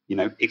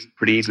 it's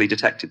pretty easily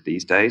detected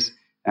these days.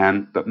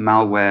 But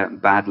malware,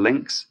 bad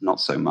links,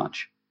 not so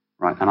much,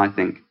 right? And I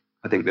think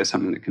there's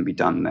something that can be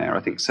done there. I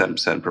think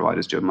certain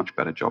providers do a much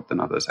better job than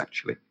others,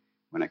 actually,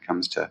 when it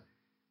comes to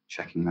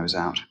checking those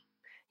out.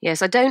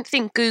 Yes, I don't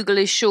think Google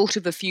is short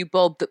of a few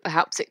bob that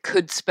perhaps it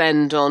could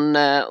spend on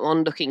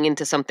looking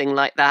into something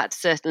like that.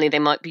 Certainly, they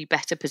might be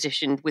better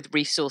positioned with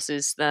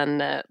resources than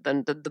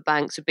the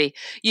banks would be.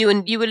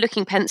 You were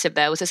looking pensive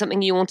there. Was there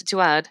something you wanted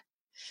to add?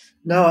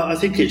 No, I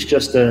think it's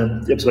just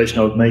the observation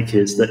I would make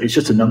is that it's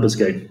just a numbers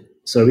game.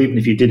 So even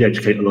if you did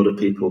educate a lot of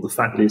people, the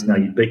fact that it's now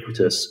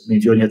ubiquitous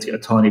means you only have to get a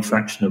tiny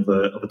fraction of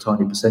a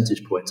tiny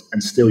percentage point,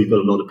 and still you've got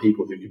a lot of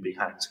people who can be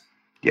hacked.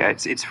 Yeah,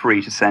 it's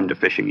free to send a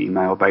phishing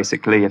email.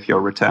 Basically, if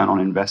your return on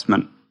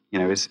investment,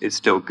 is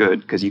still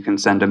good because you can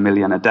send 1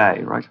 million a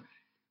day, right?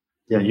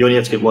 Yeah, you only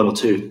have to get one or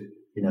two.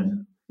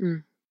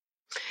 Mm.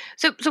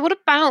 So what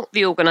about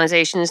the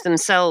organisations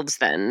themselves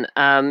then?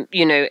 I'm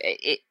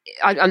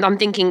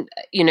thinking,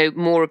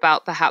 more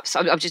about perhaps,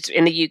 I'm just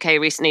in the UK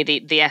recently,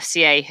 the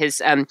FCA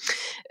has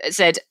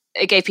said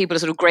it gave people a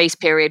sort of grace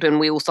period when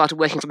we all started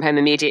working from home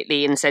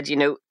immediately and said,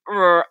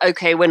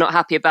 okay, we're not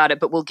happy about it,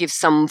 but we'll give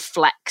some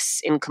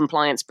flex in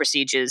compliance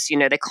procedures.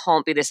 They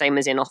can't be the same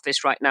as in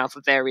office right now for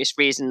various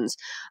reasons.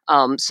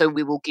 So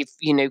we will give,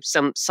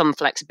 some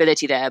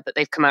flexibility there. But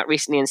they've come out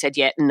recently and said,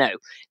 yeah, no,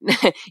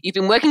 you've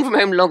been working from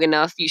home long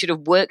enough. You should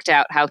have worked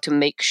out how to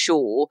make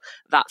sure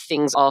that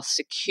things are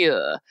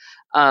secure.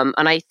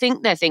 And I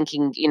think they're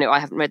thinking,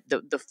 I haven't read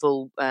the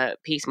full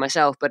piece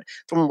myself, but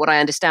from what I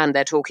understand,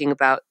 they're talking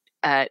about,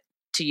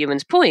 to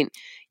Ewan's point,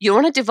 you're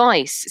on a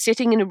device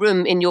sitting in a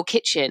room in your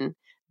kitchen,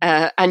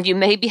 and you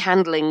may be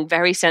handling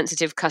very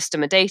sensitive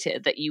customer data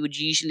that you would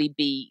usually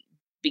be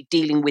be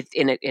dealing with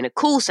in a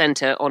call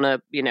center on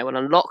an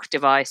unlocked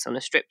device, on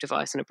a stripped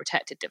device, on a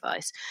protected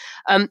device.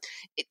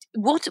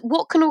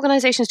 What can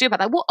organizations do about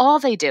that? What are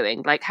they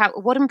doing? Like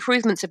what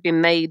improvements have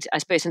been made, I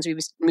suppose, since we've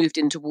moved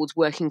in towards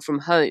working from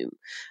home?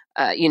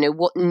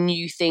 What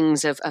new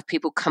things have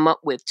people come up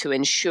with to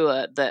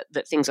ensure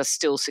that things are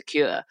still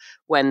secure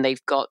when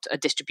they've got a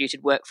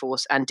distributed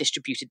workforce and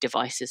distributed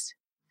devices?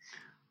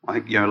 I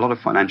think a lot of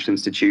financial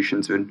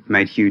institutions have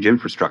made huge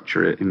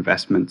infrastructure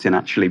investments in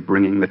actually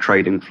bringing the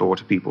trading floor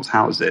to people's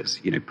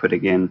houses.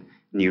 Putting in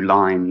new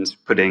lines,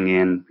 putting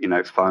in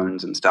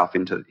phones and stuff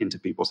into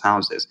people's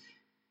houses.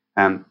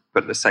 But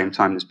at the same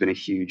time, there's been a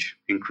huge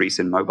increase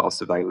in mobile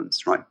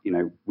surveillance. Right?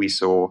 We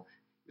saw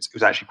it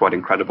was actually quite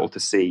incredible to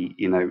see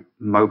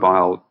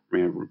mobile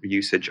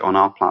usage on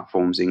our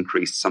platforms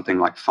increased something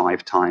like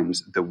 5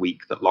 times the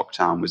week that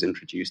lockdown was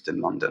introduced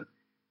in London.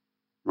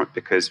 Right,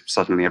 because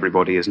suddenly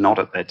everybody is not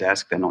at their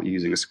desk. They're not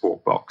using a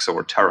Squawk box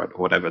or a turret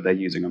or whatever. They're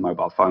using a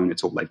mobile phone.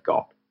 It's all they've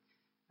got.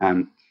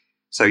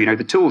 So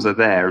the tools are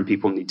there, and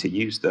people need to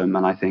use them.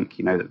 And I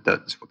think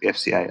that's what the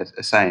FCA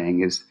are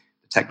saying is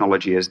the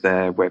technology is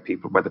there whether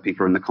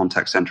people are in the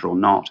contact center or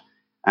not,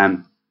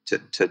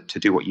 to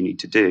do what you need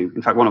to do.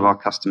 In fact, one of our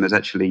customers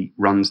actually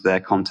runs their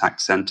contact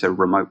center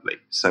remotely,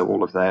 so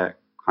all of their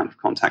kind of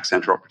contact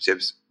center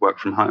operatives work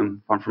from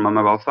home from a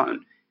mobile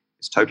phone.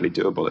 It's totally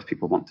doable if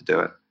people want to do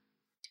it.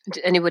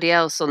 Anybody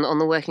else on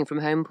the working from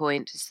home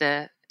point? Is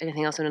there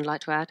anything else anyone would like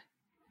to add?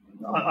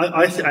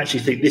 I actually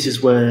think this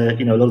is where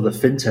a lot of the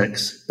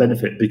fintechs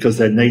benefit, because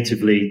they're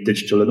natively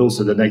digital and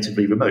also they're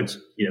natively remote.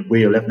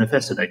 We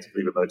 11FS are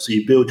natively remote, so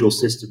you build your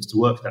systems to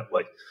work that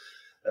way.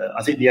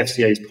 I think the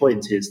FCA's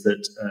point is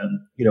that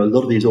a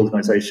lot of these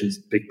organisations,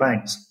 big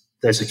banks,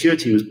 their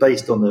security was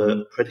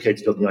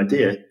predicated on the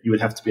idea you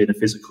would have to be in a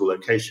physical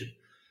location,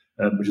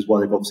 which is why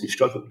they've obviously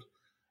struggled.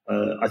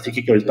 I think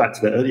it goes back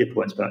to the earlier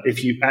point about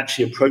if you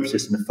actually approach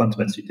this in a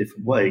fundamentally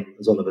different way,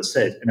 as Oliver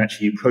said, and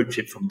actually approach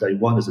it from day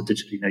one as a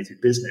digitally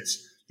native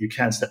business, you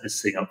can set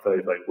this thing up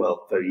very, very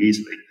well, very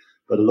easily.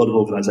 But a lot of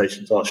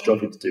organisations are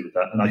struggling to do with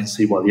that, and I can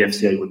see why the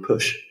FCA would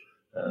push,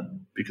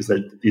 because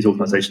these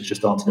organisations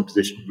just aren't in a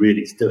position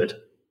really to do it.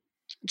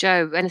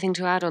 Joe, anything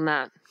to add on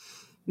that?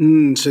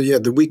 So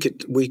the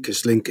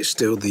weakest link is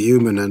still the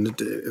human, and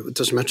it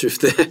doesn't matter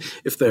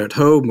if they're at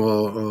home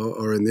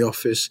or in the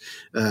office.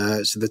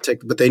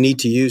 But they need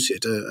to use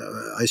it.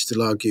 I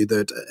still argue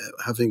that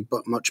having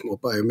much more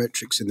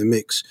biometrics in the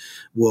mix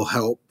will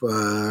help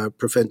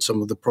prevent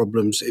some of the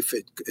problems if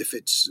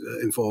it's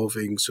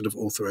involving sort of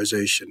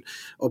authorization.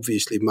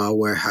 Obviously,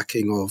 malware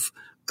hacking of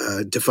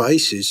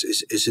devices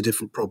is a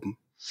different problem.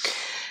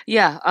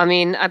 Yeah, I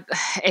mean,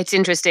 it's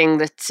interesting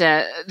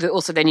that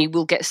also then you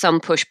will get some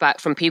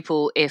pushback from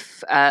people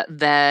if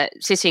they're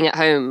sitting at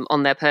home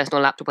on their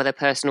personal laptop or their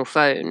personal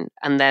phone,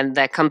 and then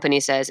their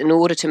company says, in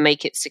order to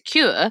make it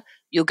secure,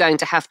 you're going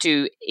to have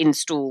to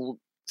install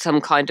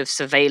some kind of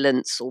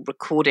surveillance or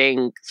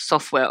recording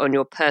software on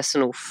your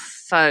personal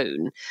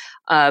phone.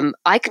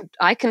 I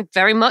can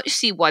very much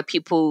see why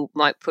people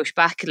might push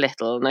back a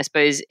little, and I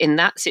suppose in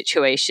that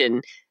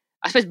situation,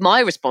 my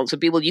response would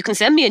be, well, you can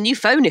send me a new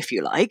phone if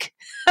you like,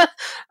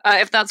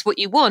 if that's what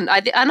you want.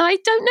 And I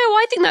don't know,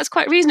 I think that's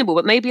quite reasonable,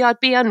 but maybe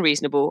I'd be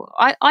unreasonable.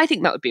 I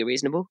think that would be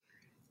reasonable.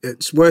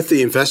 It's worth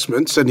the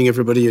investment, sending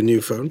everybody a new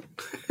phone.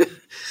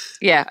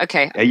 Yeah,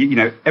 okay.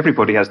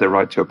 Everybody has their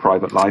right to a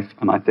private life,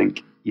 and I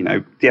think,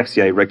 the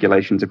FCA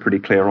regulations are pretty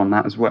clear on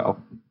that as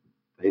well.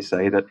 They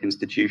say that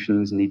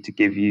institutions need to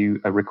give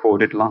you a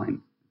recorded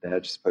line. They're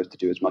just supposed to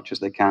do as much as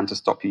they can to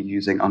stop you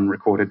using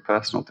unrecorded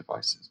personal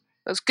devices.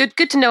 That's good.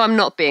 Good to know I'm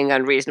not being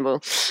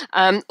unreasonable.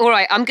 All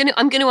right, I'm going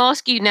to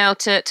ask you now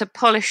to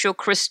polish your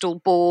crystal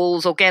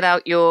balls or get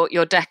out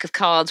your deck of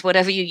cards,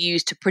 whatever you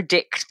use to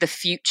predict the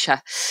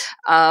future.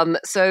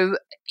 So,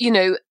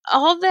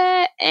 are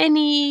there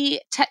any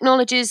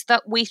technologies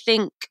that we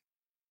think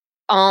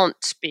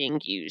aren't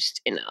being used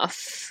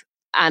enough?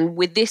 And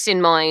with this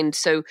in mind,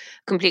 so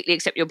completely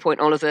accept your point,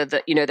 Oliver,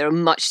 that there are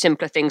much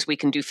simpler things we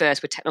can do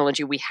first with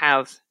technology we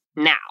have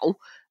now.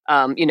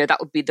 That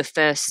would be the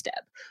first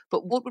step.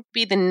 But what would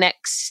be the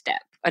next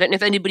step? I don't know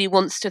if anybody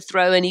wants to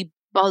throw any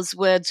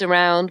buzzwords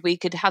around. We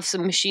could have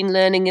some machine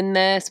learning in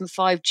there, some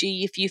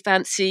 5G if you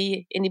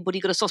fancy.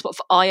 Anybody got a soft spot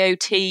for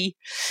IoT?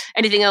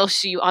 Anything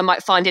else I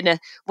might find in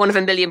one of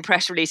a million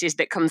press releases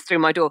that comes through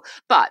my door?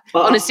 But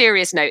on a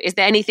serious note, is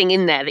there anything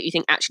in there that you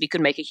think actually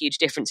could make a huge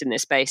difference in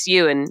this space?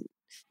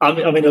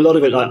 I mean, a lot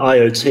of it, like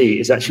IoT,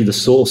 is actually the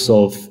source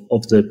of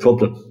the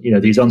problem.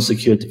 These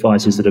unsecured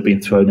devices that have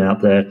been thrown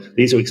out there,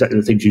 these are exactly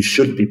the things you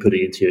shouldn't be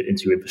putting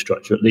into your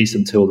infrastructure, at least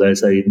until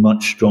there's a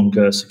much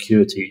stronger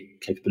security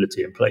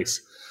capability in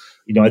place.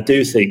 I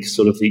do think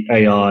sort of the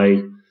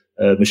AI,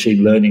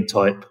 machine learning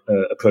type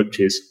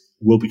approaches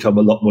will become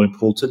a lot more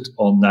important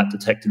on that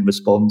detect and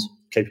respond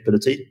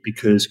capability,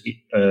 because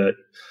an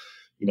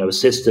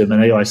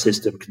AI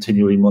system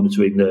continually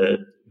monitoring the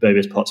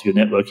various parts of your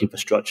network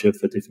infrastructure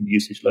for different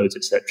usage loads,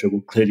 etc.,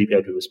 will clearly be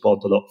able to respond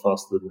a lot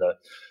faster than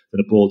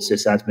a bored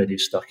sysadmin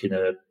who's stuck in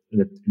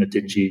a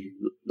dingy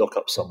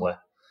lockup somewhere.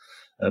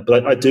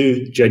 But I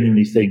do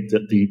genuinely think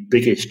that the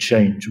biggest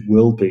change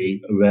will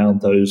be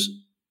around those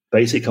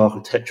basic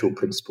architectural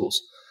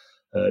principles.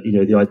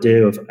 The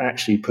idea of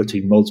actually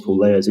putting multiple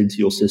layers into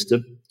your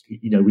system.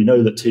 We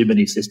know that too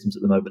many systems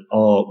at the moment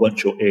are,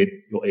 once you're in,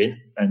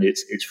 and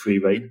it's free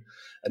reign.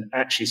 And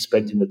actually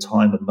spending the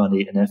time and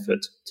money and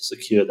effort to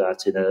secure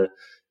that in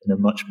a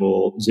much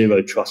more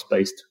zero trust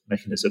based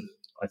mechanism,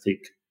 I think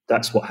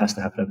that's what has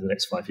to happen over the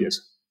next 5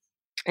 years.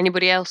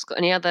 Anybody else got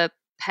any other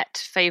pet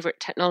favorite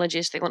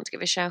technologies they want to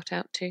give a shout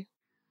out to?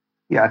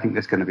 Yeah, I think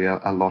there's going to be a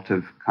lot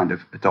of kind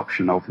of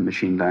adoption of the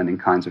machine learning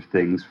kinds of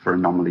things for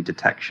anomaly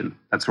detection.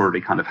 That's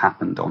already kind of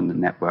happened on the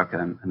network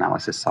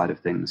analysis side of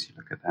things. You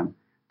look at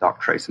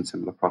Darktrace and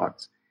similar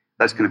products.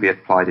 That's going to be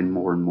applied in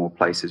more and more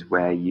places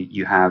where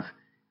you have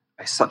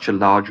such a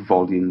large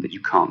volume that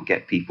you can't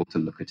get people to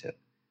look at it.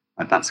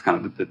 And that's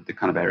kind of the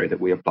kind of area that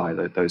we apply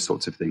those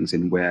sorts of things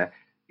in, where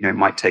it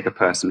might take a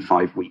person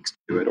 5 weeks to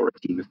do it, or a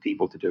team of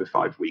people to do it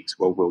 5 weeks.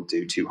 Well, we'll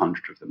do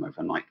 200 of them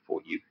overnight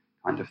for you,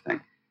 kind of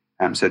thing.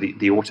 So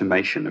the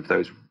automation of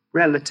those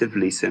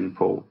relatively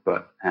simple,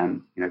 but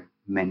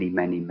many,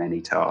 many,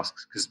 many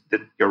tasks. Because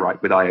you're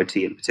right, with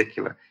IoT in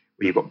particular,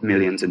 when you've got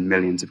millions and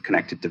millions of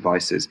connected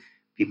devices,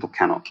 people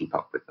cannot keep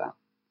up with that.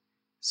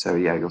 So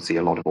yeah, you'll see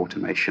a lot of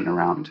automation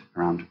around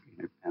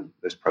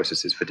those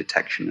processes for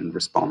detection and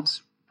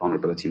response,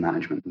 vulnerability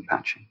management and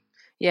patching.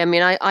 Yeah, I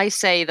mean, I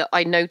say that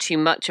I know too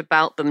much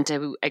about them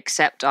to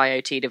accept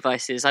IoT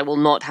devices. I will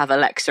not have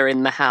Alexa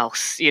in the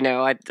house.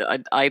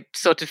 I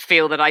sort of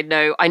feel that I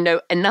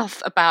know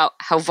enough about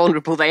how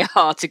vulnerable they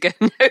are to go,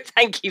 no,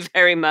 thank you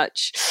very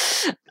much.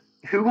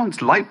 Who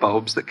wants light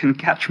bulbs that can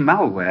catch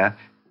malware?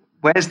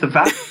 Where's the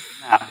value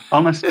in that,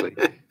 honestly?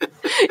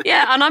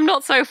 Yeah, and I'm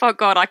not so far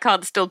gone. I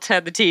can't still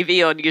turn the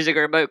TV on using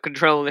a remote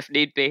control if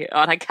need be,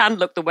 and I can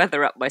look the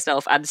weather up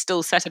myself and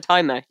still set a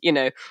timer.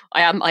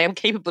 I am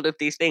capable of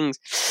these things.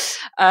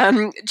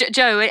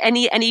 Joe,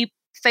 any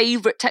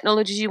favorite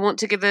technologies you want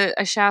to give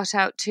a shout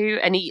out to?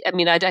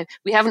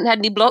 We haven't had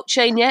any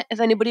blockchain yet. If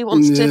anybody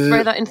wants to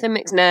throw that into the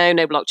mix, no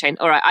blockchain.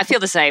 All right, I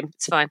feel the same.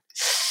 It's fine.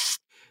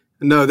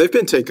 No, they've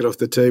been taken off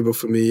the table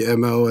for me.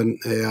 ML and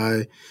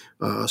AI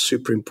are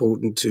super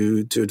important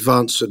to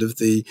advance sort of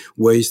the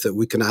ways that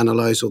we can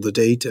analyze all the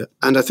data.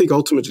 And I think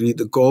ultimately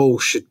the goal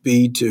should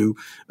be to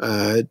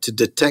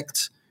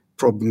detect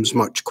problems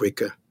much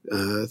quicker.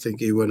 I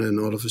think Ewan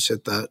and Oliver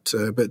said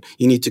that, but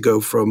you need to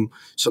go from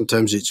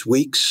sometimes it's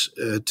weeks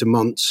to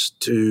months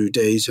to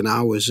days and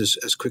hours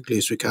as quickly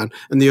as we can.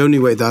 And the only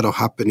way that'll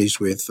happen is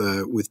with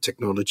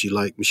technology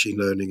like machine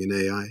learning and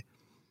AI.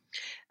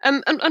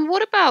 And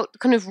what about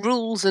kind of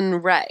rules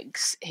and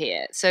regs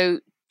here? So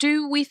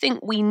do we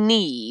think we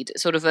need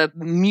sort of a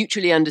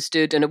mutually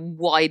understood and a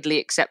widely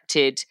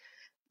accepted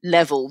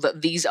level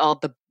that these are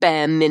the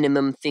bare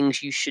minimum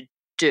things you should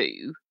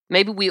do?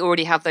 Maybe we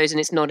already have those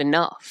and it's not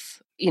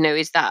enough.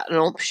 Is that an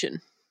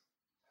option?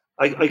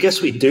 I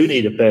guess we do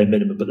need a bare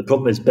minimum, but the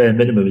problem is bare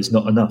minimum is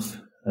not enough.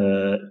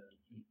 And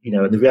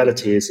the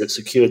reality is that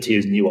security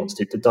is nuanced.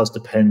 It does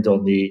depend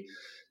on the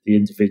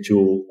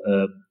individual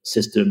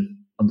system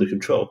under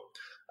control.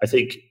 I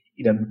think,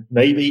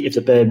 maybe if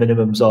the bare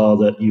minimums are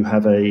that you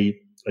have a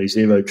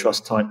zero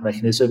trust type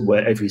mechanism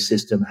where every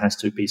system has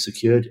to be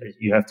secured,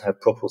 you have to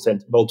have proper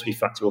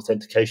multi-factor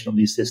authentication on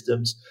these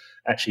systems.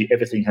 Actually,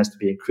 everything has to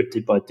be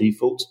encrypted by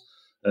default.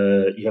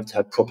 You have to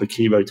have proper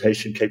key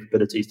rotation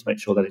capabilities to make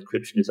sure that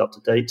encryption is up to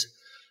date.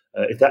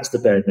 If that's the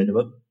bare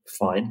minimum,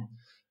 fine.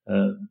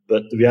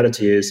 But the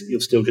reality is you're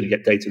still going to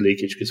get data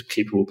leakage because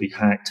people will be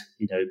hacked,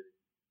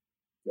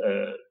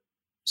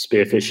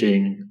 spear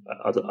phishing,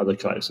 other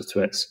kinds of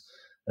threats.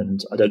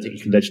 And I don't think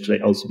you can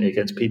legislate ultimately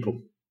against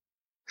people.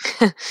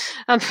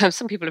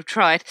 Some people have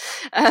tried.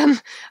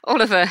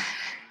 Oliver?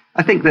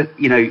 I think that,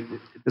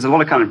 there's a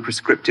lot of kind of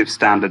prescriptive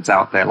standards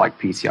out there like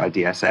PCI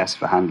DSS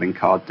for handling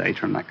card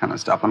data and that kind of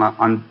stuff. And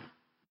I'm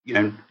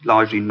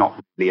largely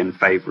not really in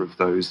favor of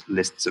those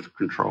lists of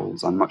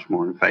controls. I'm much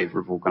more in favor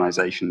of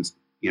organizations,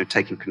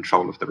 taking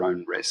control of their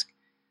own risk.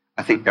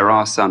 I think there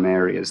are some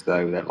areas,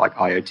 though, that like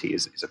IoT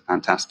is a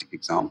fantastic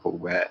example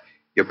where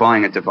you're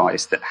buying a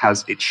device that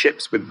it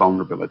ships with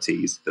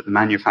vulnerabilities that the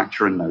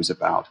manufacturer knows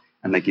about,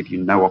 and they give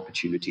you no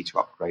opportunity to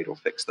upgrade or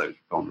fix those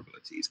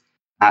vulnerabilities.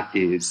 That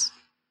is,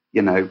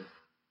 in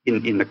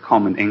the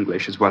common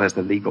English as well as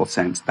the legal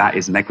sense, that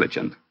is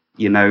negligent.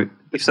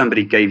 If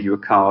somebody gave you a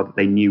card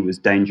they knew was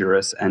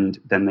dangerous and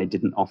then they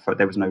didn't offer,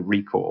 there was no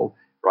recall,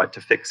 right,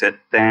 to fix it,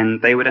 then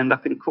they would end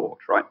up in court,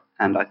 right?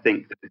 And I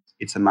think that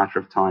it's a matter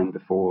of time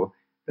before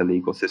the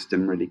legal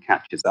system really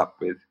catches up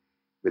with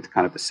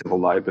kind of the civil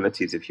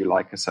liabilities, if you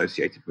like,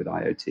 associated with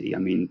IoT. I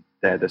mean,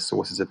 they're the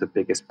sources of the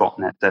biggest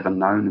botnets ever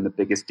known, and the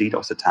biggest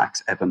DDoS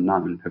attacks ever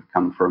known have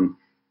come from,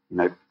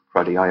 cruddy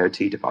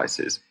IoT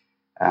devices.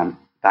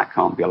 That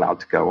can't be allowed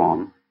to go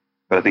on.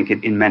 But I think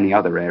in many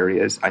other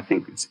areas, I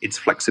think it's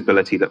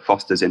flexibility that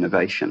fosters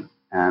innovation,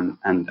 and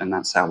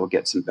that's how we'll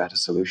get some better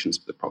solutions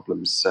to the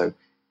problems. So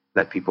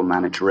let people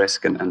manage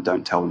risk and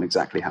don't tell them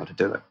exactly how to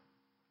do it.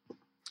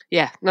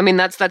 Yeah, I mean,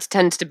 that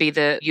tends to be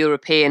the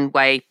European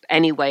way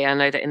anyway. I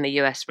know that in the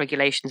US,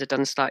 regulations are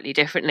done slightly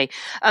differently.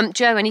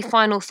 Joe, any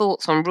final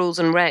thoughts on rules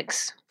and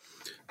regs?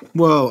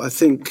 Well, I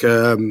think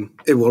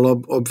it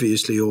will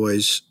obviously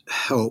always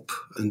help.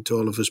 And to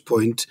Oliver's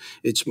point,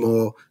 it's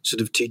more sort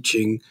of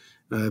teaching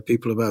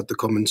people about the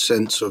common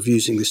sense of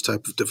using this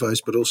type of device,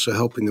 but also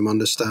helping them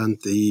understand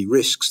the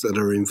risks that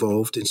are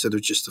involved instead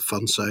of just the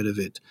fun side of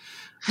it.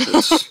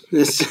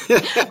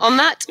 On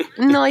that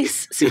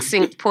nice,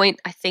 succinct point,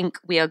 I think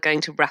we are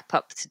going to wrap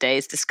up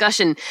today's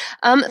discussion.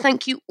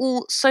 Thank you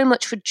all so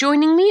much for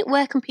joining me.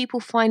 Where can people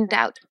find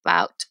out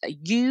about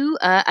you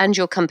and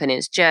your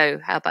companies? Joe,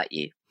 how about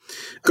you?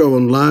 Go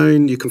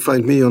online. You can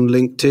find me on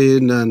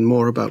LinkedIn and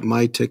more about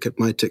mytech at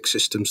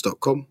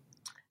mytechsystems.com.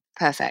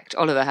 Perfect.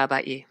 Oliver, how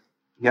about you?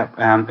 Yep.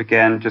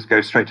 Again, just go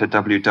straight to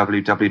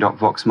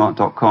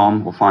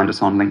www.voxmart.com or find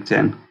us on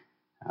LinkedIn.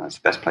 That's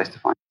the best place to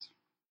find us.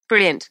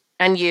 Brilliant.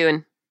 And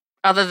Ewan,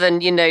 other than,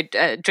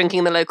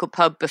 drinking the local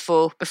pub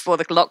before the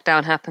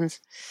lockdown happens?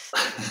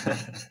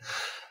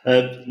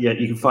 Yeah,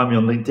 you can find me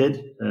on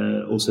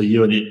LinkedIn. Also,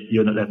 Ewan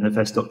at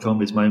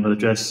 11fs.com is my email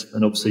address.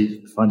 And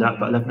obviously, find out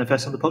about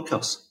 11fs on the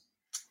podcast.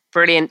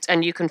 Brilliant.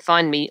 And you can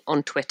find me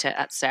on Twitter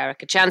at Sarah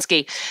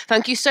Kocianski.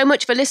 Thank you so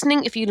much for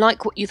listening. If you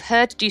like what you've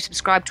heard, do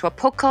subscribe to our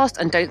podcast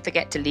and don't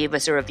forget to leave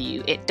us a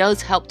review. It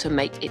does help to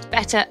make it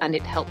better and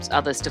it helps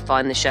others to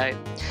find the show.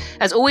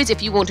 As always,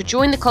 if you want to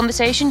join the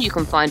conversation, you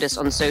can find us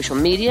on social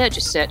media.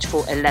 Just search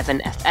for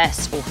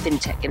 11FS or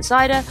FinTech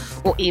Insider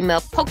or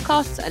email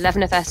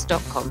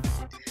podcasts@11fs.com.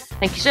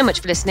 Thank you so much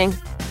for listening.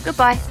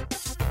 Goodbye.